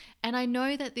 And I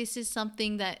know that this is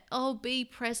something that, be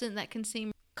present, that can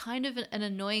seem kind of an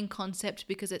annoying concept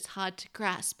because it's hard to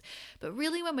grasp. But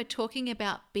really, when we're talking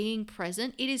about being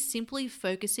present, it is simply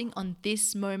focusing on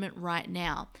this moment right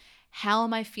now. How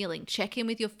am I feeling? Check in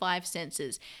with your 5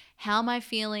 senses. How am I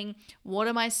feeling? What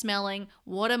am I smelling?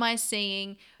 What am I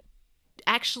seeing?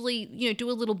 Actually, do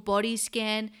a little body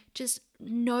scan, just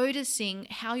noticing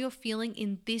how you're feeling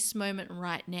in this moment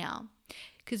right now.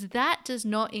 Because that does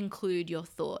not include your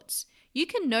thoughts. You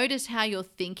can notice how you're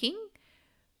thinking,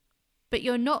 but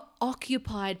you're not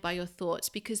occupied by your thoughts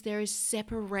because there is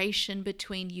separation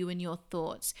between you and your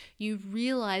thoughts. You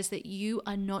realize that you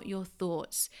are not your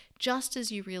thoughts, just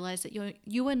as you realize that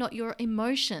you are not your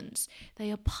emotions.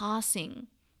 They are passing.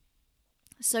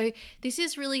 So this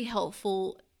is really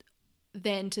helpful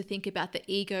then to think about the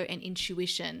ego and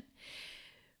intuition,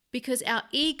 because our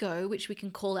ego, which we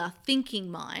can call our thinking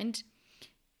mind,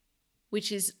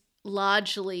 which is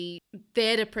largely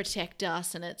there to protect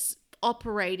us, and it's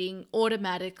operating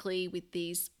automatically with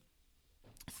these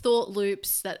thought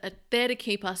loops that are there to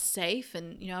keep us safe,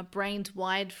 and our brain's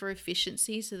wired for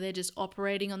efficiency, so they're just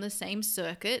operating on the same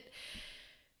circuit.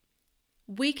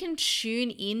 We can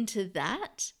tune into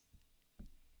that,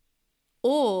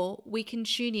 or we can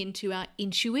tune into our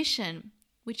intuition,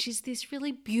 which is this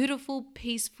really beautiful,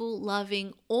 peaceful,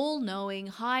 loving, all-knowing,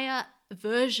 higher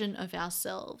version of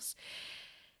ourselves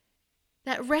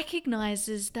that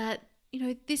recognizes that,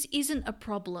 this isn't a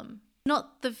problem.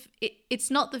 It's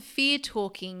not the fear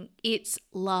talking, it's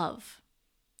love.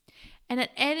 And at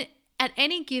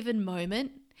any given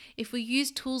moment, if we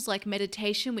use tools like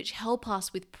meditation, which help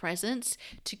us with presence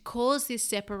to cause this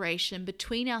separation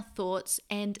between our thoughts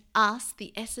and us,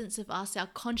 the essence of us, our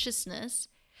consciousness,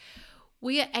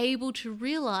 we are able to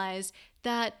realize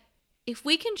that if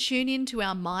we can tune into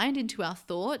our mind, into our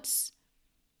thoughts,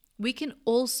 we can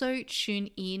also tune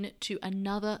in to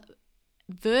another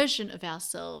version of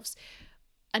ourselves,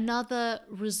 another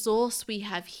resource we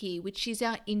have here, which is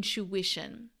our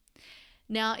intuition.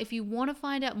 Now, if you want to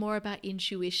find out more about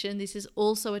intuition, this is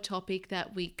also a topic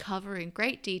that we cover in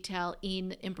great detail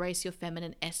in Embrace Your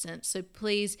Feminine Essence. So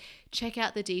please check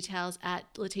out the details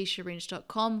at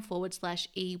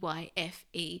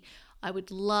letitiaringe.com/EYFE. I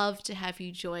would love to have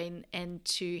you join and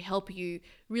to help you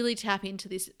really tap into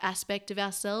this aspect of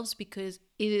ourselves, because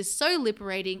it is so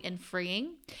liberating and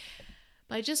freeing.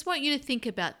 But I just want you to think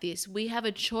about this. We have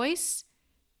a choice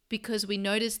because we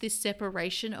notice this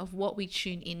separation of what we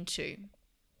tune into.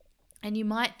 And you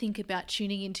might think about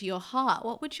tuning into your heart.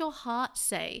 What would your heart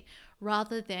say,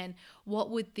 rather than what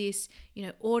would this,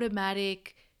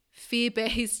 automatic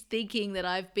fear-based thinking that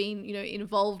I've been,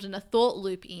 involved in a thought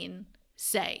loop in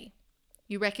say?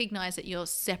 You recognize that you're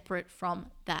separate from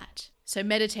that. So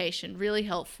meditation, really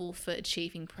helpful for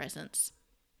achieving presence.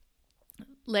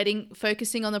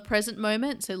 Focusing on the present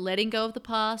moment, so letting go of the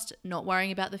past, not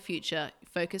worrying about the future.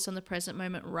 Focus on the present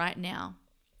moment right now.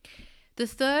 The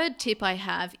third tip I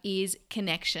have is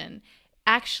connection.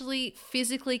 Actually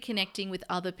physically connecting with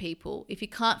other people. If you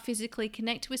can't physically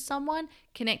connect with someone,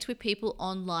 connect with people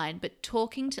online. But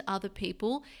talking to other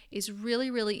people is really,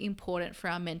 really important for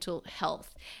our mental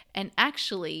health. And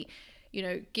actually,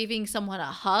 giving someone a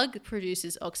hug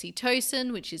produces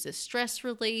oxytocin, which is a stress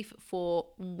relief for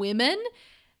women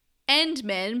and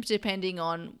men, depending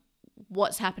on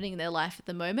what's happening in their life at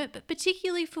the moment, but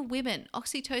particularly for women,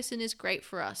 oxytocin is great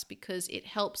for us because it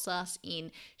helps us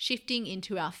in shifting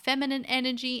into our feminine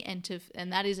energy, and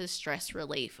that is a stress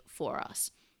relief for us.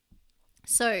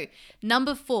 So,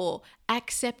 number 4,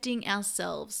 accepting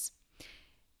ourselves.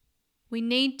 We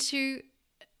need to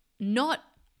not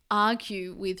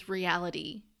argue with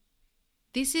reality.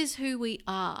 This is who we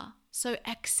are, so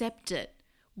accept it.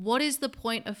 What is the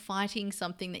point of fighting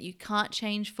something that you can't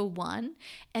change, for one?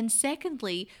 And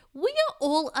secondly, we are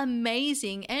all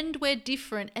amazing and we're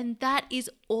different, and that is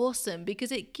awesome because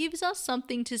it gives us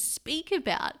something to speak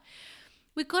about.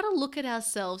 We've got to look at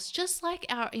ourselves just like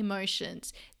our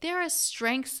emotions. There are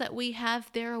strengths that we have,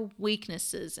 there are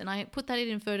weaknesses, and I put that in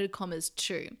inverted commas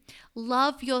too.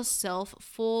 Love yourself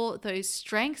for those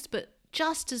strengths, but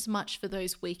just as much for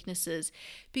those weaknesses,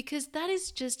 because that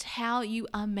is just how you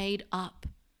are made up.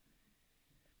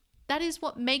 That is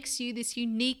what makes you this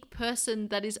unique person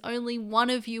that is only one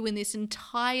of you in this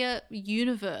entire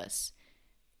universe.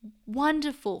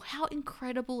 Wonderful. How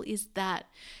incredible is that?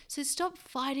 So stop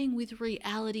fighting with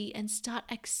reality and start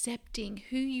accepting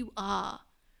who you are.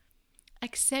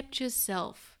 Accept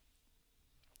yourself.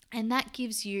 And that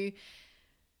gives you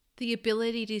the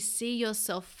ability to see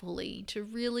yourself fully, to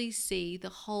really see the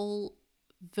whole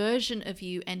version of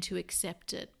you and to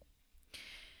accept it.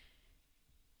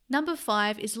 Number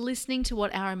 5 is listening to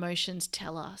what our emotions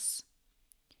tell us.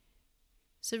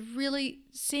 So really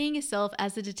seeing yourself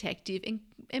as a detective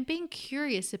and being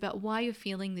curious about why you're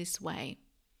feeling this way.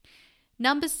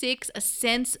 Number 6, a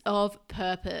sense of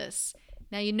purpose.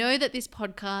 Now, you know that this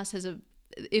podcast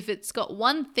if it's got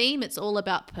one theme, it's all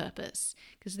about purpose,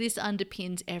 because this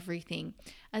underpins everything.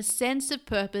 A sense of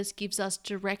purpose gives us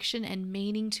direction and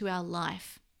meaning to our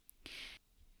life.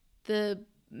 The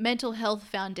Mental Health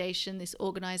Foundation, this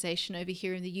organization over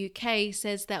here in the UK,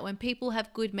 says that when people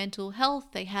have good mental health,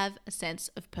 they have a sense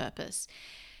of purpose.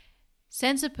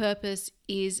 Sense of purpose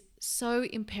is so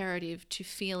imperative to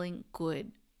feeling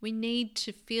good. We need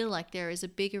to feel like there is a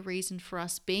bigger reason for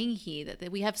us being here,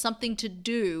 that we have something to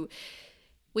do.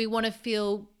 We want to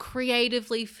feel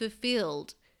creatively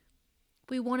fulfilled.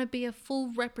 We want to be a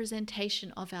full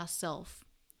representation of ourselves.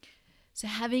 So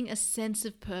having a sense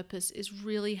of purpose is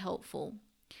really helpful.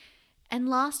 And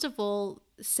last of all,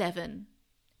 7,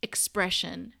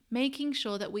 expression. Making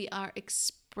sure that we are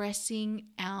expressing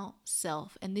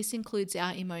ourselves, and this includes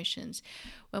our emotions.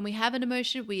 When we have an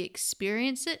emotion, we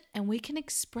experience it and we can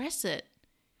express it.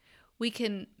 We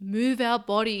can move our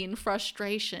body in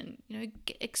frustration,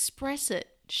 express it,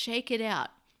 shake it out.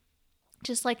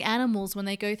 Just like animals, when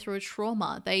they go through a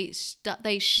trauma,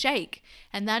 they shake,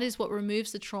 and that is what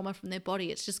removes the trauma from their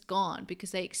body. It's just gone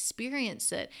because they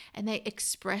experience it and they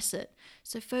express it.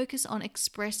 So focus on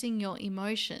expressing your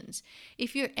emotions.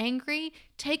 If you're angry,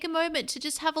 take a moment to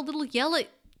just have a little yell at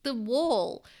the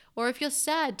wall. Or if you're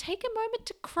sad, take a moment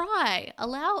to cry.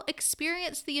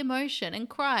 Experience the emotion and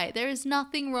cry. There is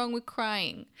nothing wrong with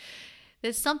crying.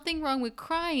 There's something wrong with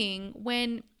crying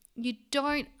when you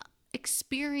don't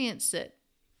experience it,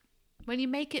 when you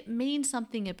make it mean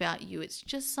something about you. It's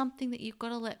just something that you've got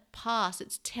to let pass.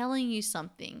 It's telling you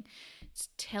something.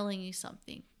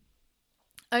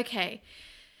 Okay.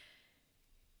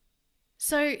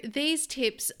 So these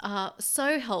tips are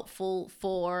so helpful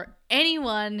for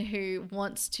anyone who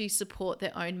wants to support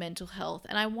their own mental health.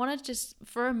 And I want to just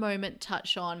for a moment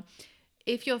touch on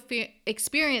if you're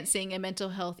experiencing a mental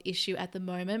health issue at the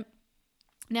moment.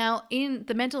 Now, in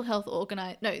the Mental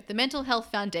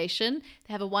Health Foundation,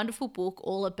 they have a wonderful book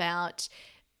all about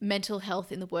mental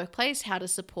health in the workplace, how to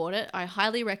support it. I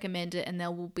highly recommend it, and there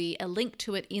will be a link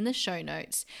to it in the show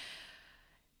notes.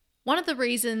 One of the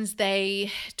reasons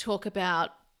they talk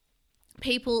about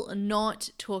people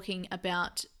not talking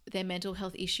about their mental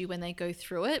health issue when they go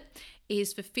through it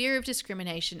is for fear of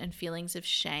discrimination and feelings of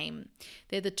shame.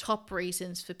 They're the top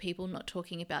reasons for people not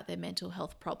talking about their mental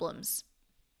health problems.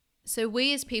 So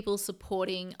we as people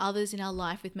supporting others in our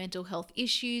life with mental health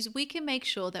issues, we can make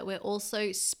sure that we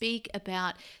also speak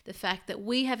about the fact that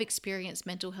we have experienced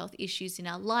mental health issues in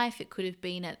our life. It could have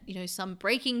been at, some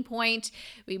breaking point.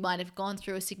 We might have gone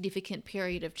through a significant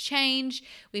period of change.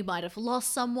 We might have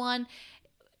lost someone.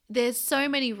 There's so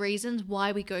many reasons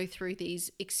why we go through these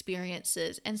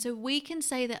experiences. And so we can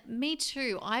say that, me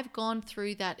too, I've gone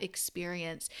through that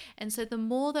experience. And so the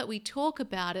more that we talk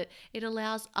about it, it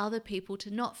allows other people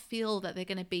to not feel that they're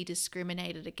going to be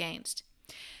discriminated against.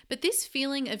 But this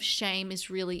feeling of shame is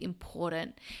really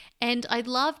important. And I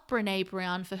love Brené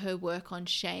Brown for her work on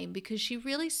shame, because she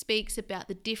really speaks about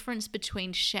the difference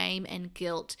between shame and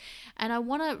guilt. And I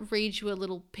want to read you a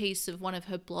little piece of one of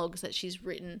her blogs that she's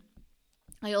written.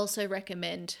 I also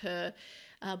recommend her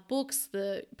books,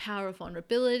 The Power of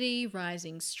Vulnerability,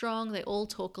 Rising Strong. They all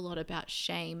talk a lot about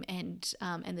shame and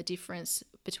the difference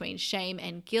between shame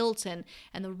and guilt and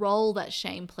the role that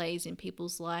shame plays in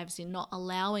people's lives in not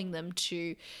allowing them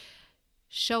to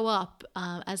show up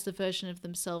as the version of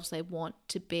themselves they want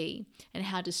to be, and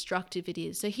how destructive it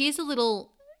is. So here's a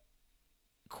little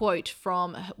quote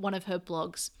from one of her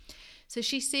blogs. So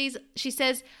she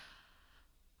says,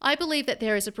 I believe that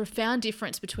there is a profound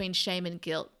difference between shame and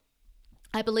guilt.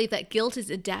 I believe that guilt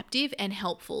is adaptive and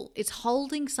helpful. It's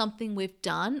holding something we've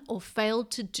done or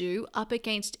failed to do up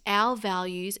against our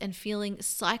values and feeling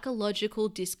psychological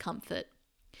discomfort.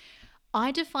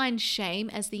 I define shame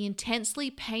as the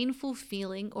intensely painful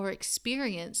feeling or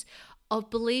experience of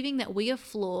believing that we are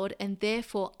flawed and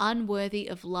therefore unworthy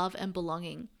of love and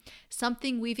belonging.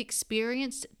 Something we've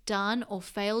experienced, done, or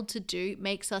failed to do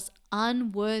makes us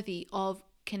unworthy of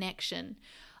connection.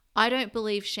 I don't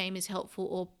believe shame is helpful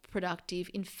or productive.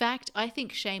 In fact, I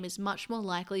think shame is much more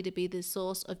likely to be the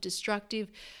source of destructive,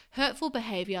 hurtful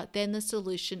behavior than the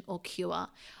solution or cure.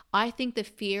 I think the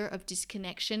fear of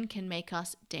disconnection can make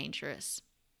us dangerous.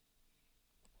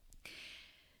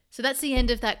 So that's the end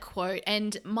of that quote.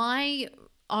 And my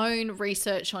own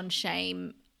research on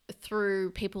shame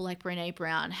through people like Brené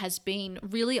Brown has been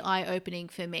really eye-opening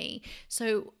for me.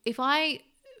 So if I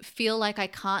feel like I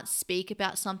can't speak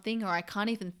about something or I can't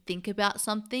even think about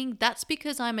something, that's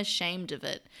because I'm ashamed of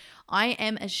it. I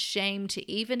am ashamed to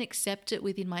even accept it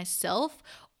within myself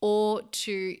or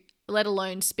to let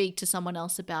alone speak to someone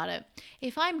else about it.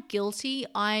 If I'm guilty,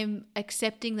 I'm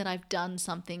accepting that I've done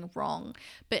something wrong,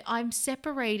 but I'm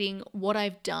separating what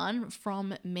I've done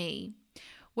from me.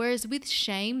 Whereas with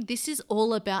shame, this is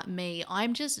all about me.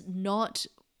 I'm just not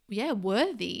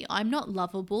worthy. I'm not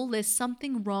lovable. There's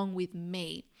something wrong with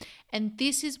me. And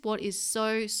this is what is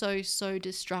so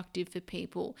destructive for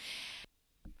people.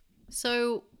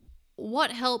 So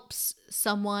what helps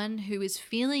someone who is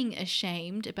feeling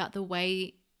ashamed about the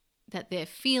way that they're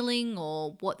feeling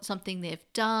or what something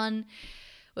they've done?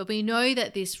 Well, we know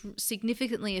that this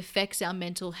significantly affects our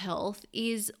mental health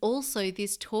is also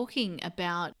this talking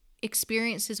about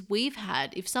experiences we've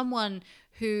had. If someone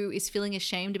who is feeling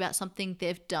ashamed about something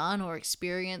they've done or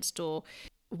experienced or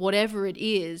whatever it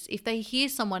is, if they hear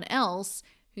someone else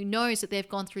who knows that they've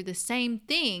gone through the same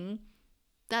thing,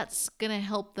 that's going to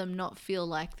help them not feel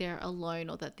like they're alone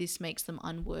or that this makes them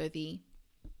unworthy.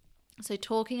 So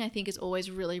talking, I think, is always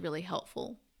really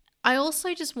helpful. I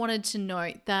also just wanted to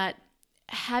note that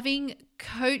having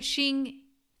coaching,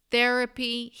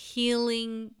 therapy,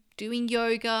 healing, doing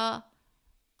yoga,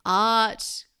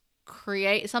 art,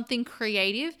 create something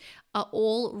creative are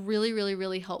all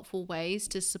really helpful ways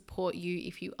to support you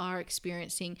if you are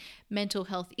experiencing mental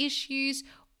health issues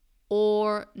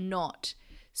or not.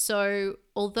 So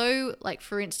although, like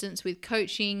for instance, with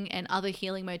coaching and other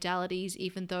healing modalities,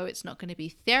 even though it's not going to be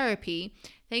therapy,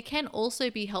 they can also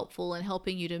be helpful in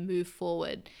helping you to move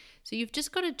forward. So you've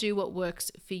just got to do what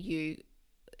works for you.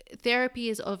 Therapy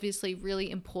is obviously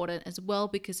really important as well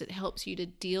because it helps you to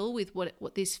deal with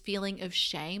what this feeling of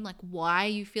shame, like why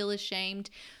you feel ashamed,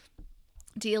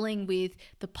 dealing with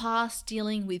the past,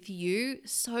 dealing with you,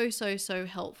 so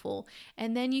helpful.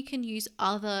 And then you can use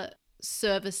other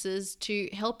services to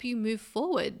help you move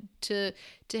forward, to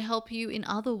help you in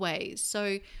other ways.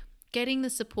 So getting the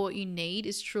support you need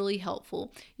is truly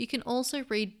helpful. You can also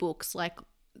read books like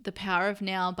The Power of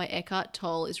Now by Eckhart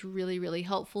Tolle is really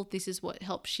helpful. This is what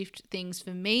helped shift things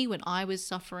for me when I was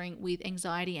suffering with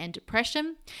anxiety and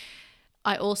depression.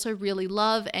 I also really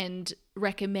love and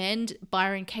recommend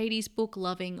Byron Katie's book,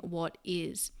 Loving What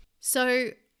Is. So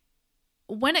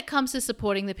when it comes to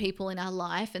supporting the people in our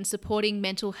life and supporting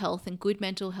mental health and good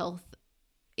mental health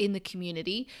in the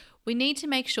community, we need to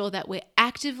make sure that we're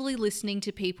actively listening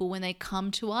to people when they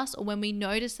come to us or when we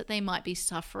notice that they might be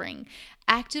suffering.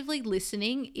 Actively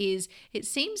listening it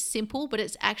seems simple, but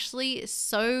it's actually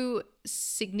so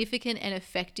significant and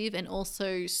effective and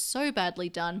also so badly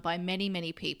done by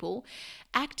many people.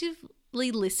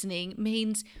 Actively listening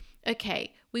means,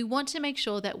 okay, we want to make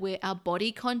sure that our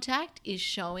body contact is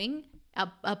showing,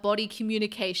 our body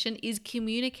communication is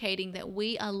communicating that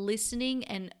we are listening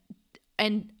and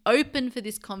open for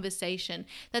this conversation,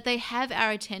 that they have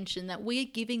our attention, that we are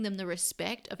giving them the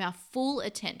respect of our full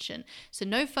attention. So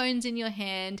no phones in your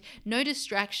hand, no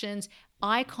distractions,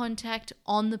 eye contact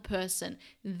on the person.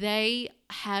 They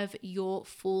have your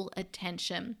full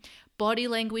attention. Body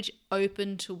language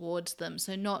open towards them.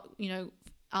 So not,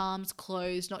 arms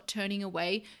closed, not turning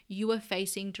away. You are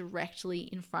facing directly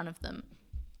in front of them.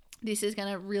 This is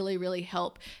going to really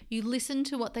help. You listen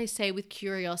to what they say with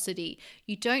curiosity.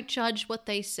 You don't judge what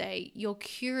they say. You're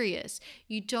curious.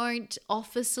 You don't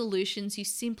offer solutions. You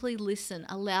simply listen.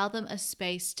 Allow them a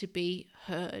space to be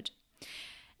heard.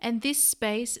 And this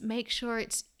space, make sure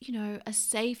it's, a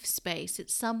safe space.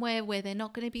 It's somewhere where they're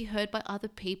not going to be heard by other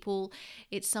people.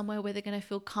 It's somewhere where they're going to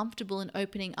feel comfortable in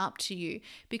opening up to you.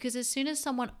 Because as soon as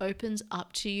someone opens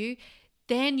up to you,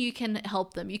 then you can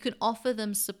help them. You can offer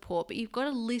them support, but you've got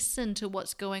to listen to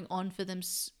what's going on for them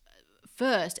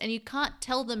first. And you can't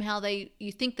tell them how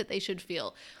you think that they should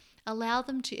feel. Allow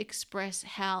them to express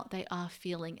how they are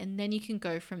feeling, and then you can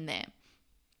go from there.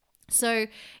 So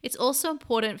it's also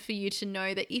important for you to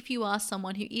know that if you are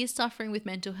someone who is suffering with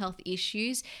mental health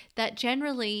issues, that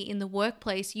generally in the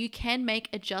workplace, you can make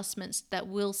adjustments that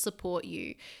will support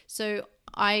you. So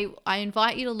I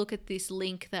invite you to look at this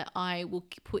link that I will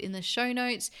put in the show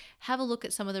notes. Have a look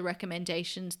at some of the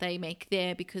recommendations they make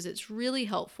there because it's really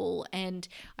helpful. And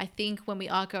I think when we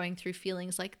are going through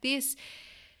feelings like this,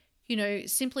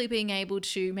 simply being able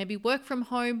to maybe work from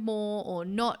home more or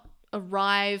not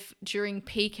arrive during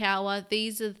peak hour.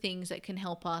 These are the things that can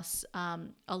help us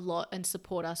a lot and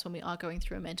support us when we are going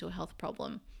through a mental health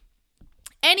problem.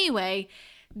 Anyway,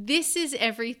 this is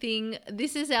everything.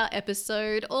 This is our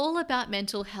episode all about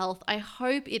mental health. I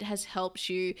hope it has helped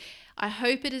you. I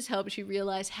hope it has helped you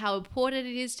realize how important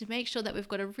it is to make sure that we've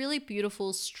got a really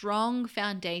beautiful, strong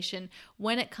foundation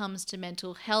when it comes to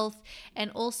mental health,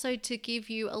 and also to give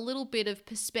you a little bit of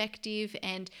perspective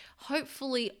and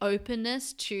hopefully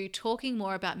openness to talking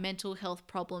more about mental health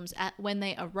problems when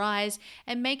they arise,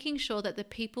 and making sure that the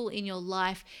people in your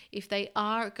life, if they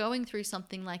are going through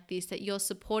something like this, that you're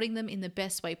supporting them in the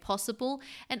best way possible,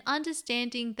 and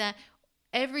understanding that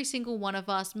every single one of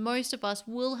us, most of us,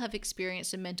 will have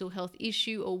experienced a mental health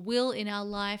issue or will in our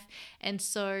life. And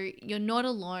so you're not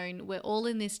alone. We're all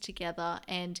in this together,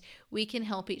 and we can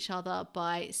help each other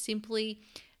by simply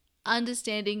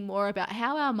understanding more about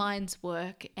how our minds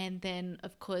work, and then,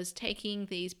 of course, taking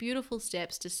these beautiful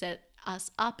steps to set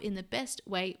us up in the best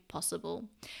way possible.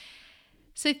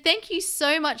 So thank you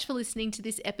so much for listening to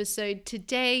this episode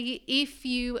today. If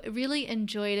you really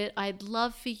enjoyed it, I'd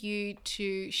love for you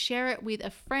to share it with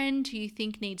a friend who you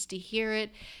think needs to hear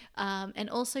it, and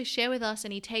also share with us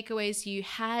any takeaways you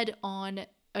had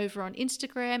over on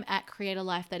Instagram at Create a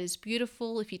Life That Is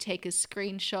Beautiful. If you take a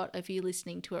screenshot of you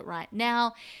listening to it right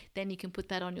now, then you can put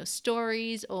that on your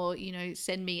stories, or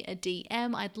send me a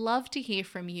DM. I'd love to hear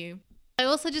from you. I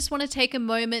also just want to take a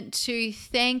moment to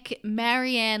thank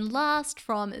Marianne Last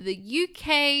from the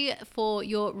UK for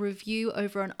your review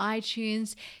over on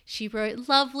iTunes. She wrote,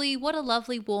 what a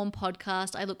lovely warm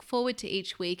podcast. I look forward to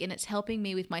each week, and it's helping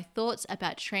me with my thoughts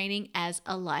about training as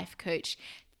a life coach.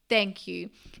 Thank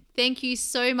you. Thank you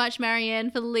so much,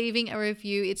 Marianne, for leaving a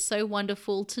review. It's so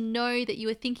wonderful to know that you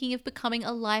are thinking of becoming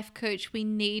a life coach. We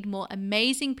need more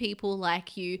amazing people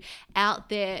like you out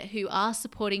there who are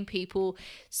supporting people.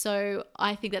 So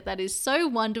I think that is so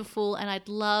wonderful, and I'd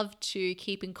love to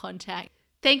keep in contact.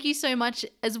 Thank you so much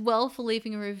as well for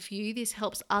leaving a review. This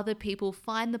helps other people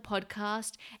find the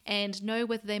podcast and know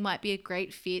whether they might be a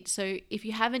great fit. So if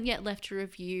you haven't yet left a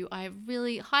review, I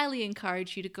really highly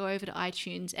encourage you to go over to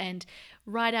iTunes and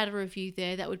write out a review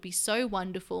there. That would be so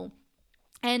wonderful.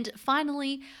 And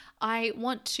finally, I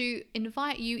want to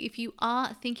invite you, if you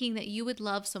are thinking that you would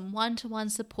love some one-to-one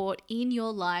support in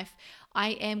your life, I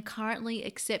am currently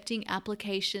accepting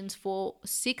applications for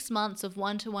 6 months of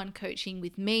one-to-one coaching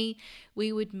with me.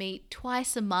 We would meet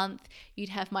twice a month. You'd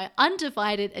have my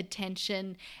undivided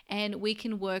attention, and we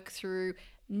can work through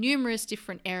numerous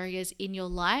different areas in your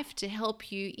life to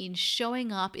help you in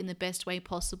showing up in the best way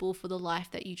possible for the life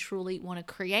that you truly want to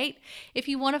create. If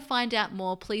you want to find out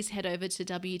more, please head over to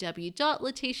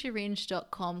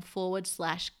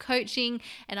www.letitiaringe.com/coaching,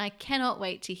 and I cannot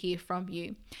wait to hear from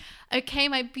you. Okay,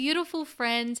 my beautiful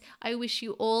friends, I wish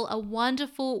you all a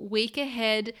wonderful week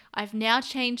ahead. I've now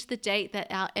changed the date that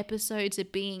our episodes are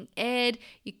being aired.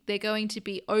 They're going to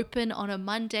be open on a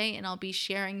Monday, and I'll be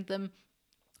sharing them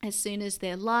as soon as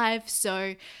they're live.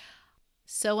 So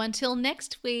until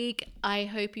next week, I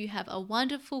hope you have a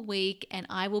wonderful week, and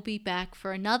I will be back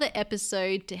for another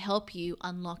episode to help you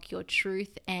unlock your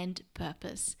truth and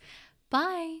purpose.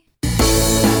 Bye.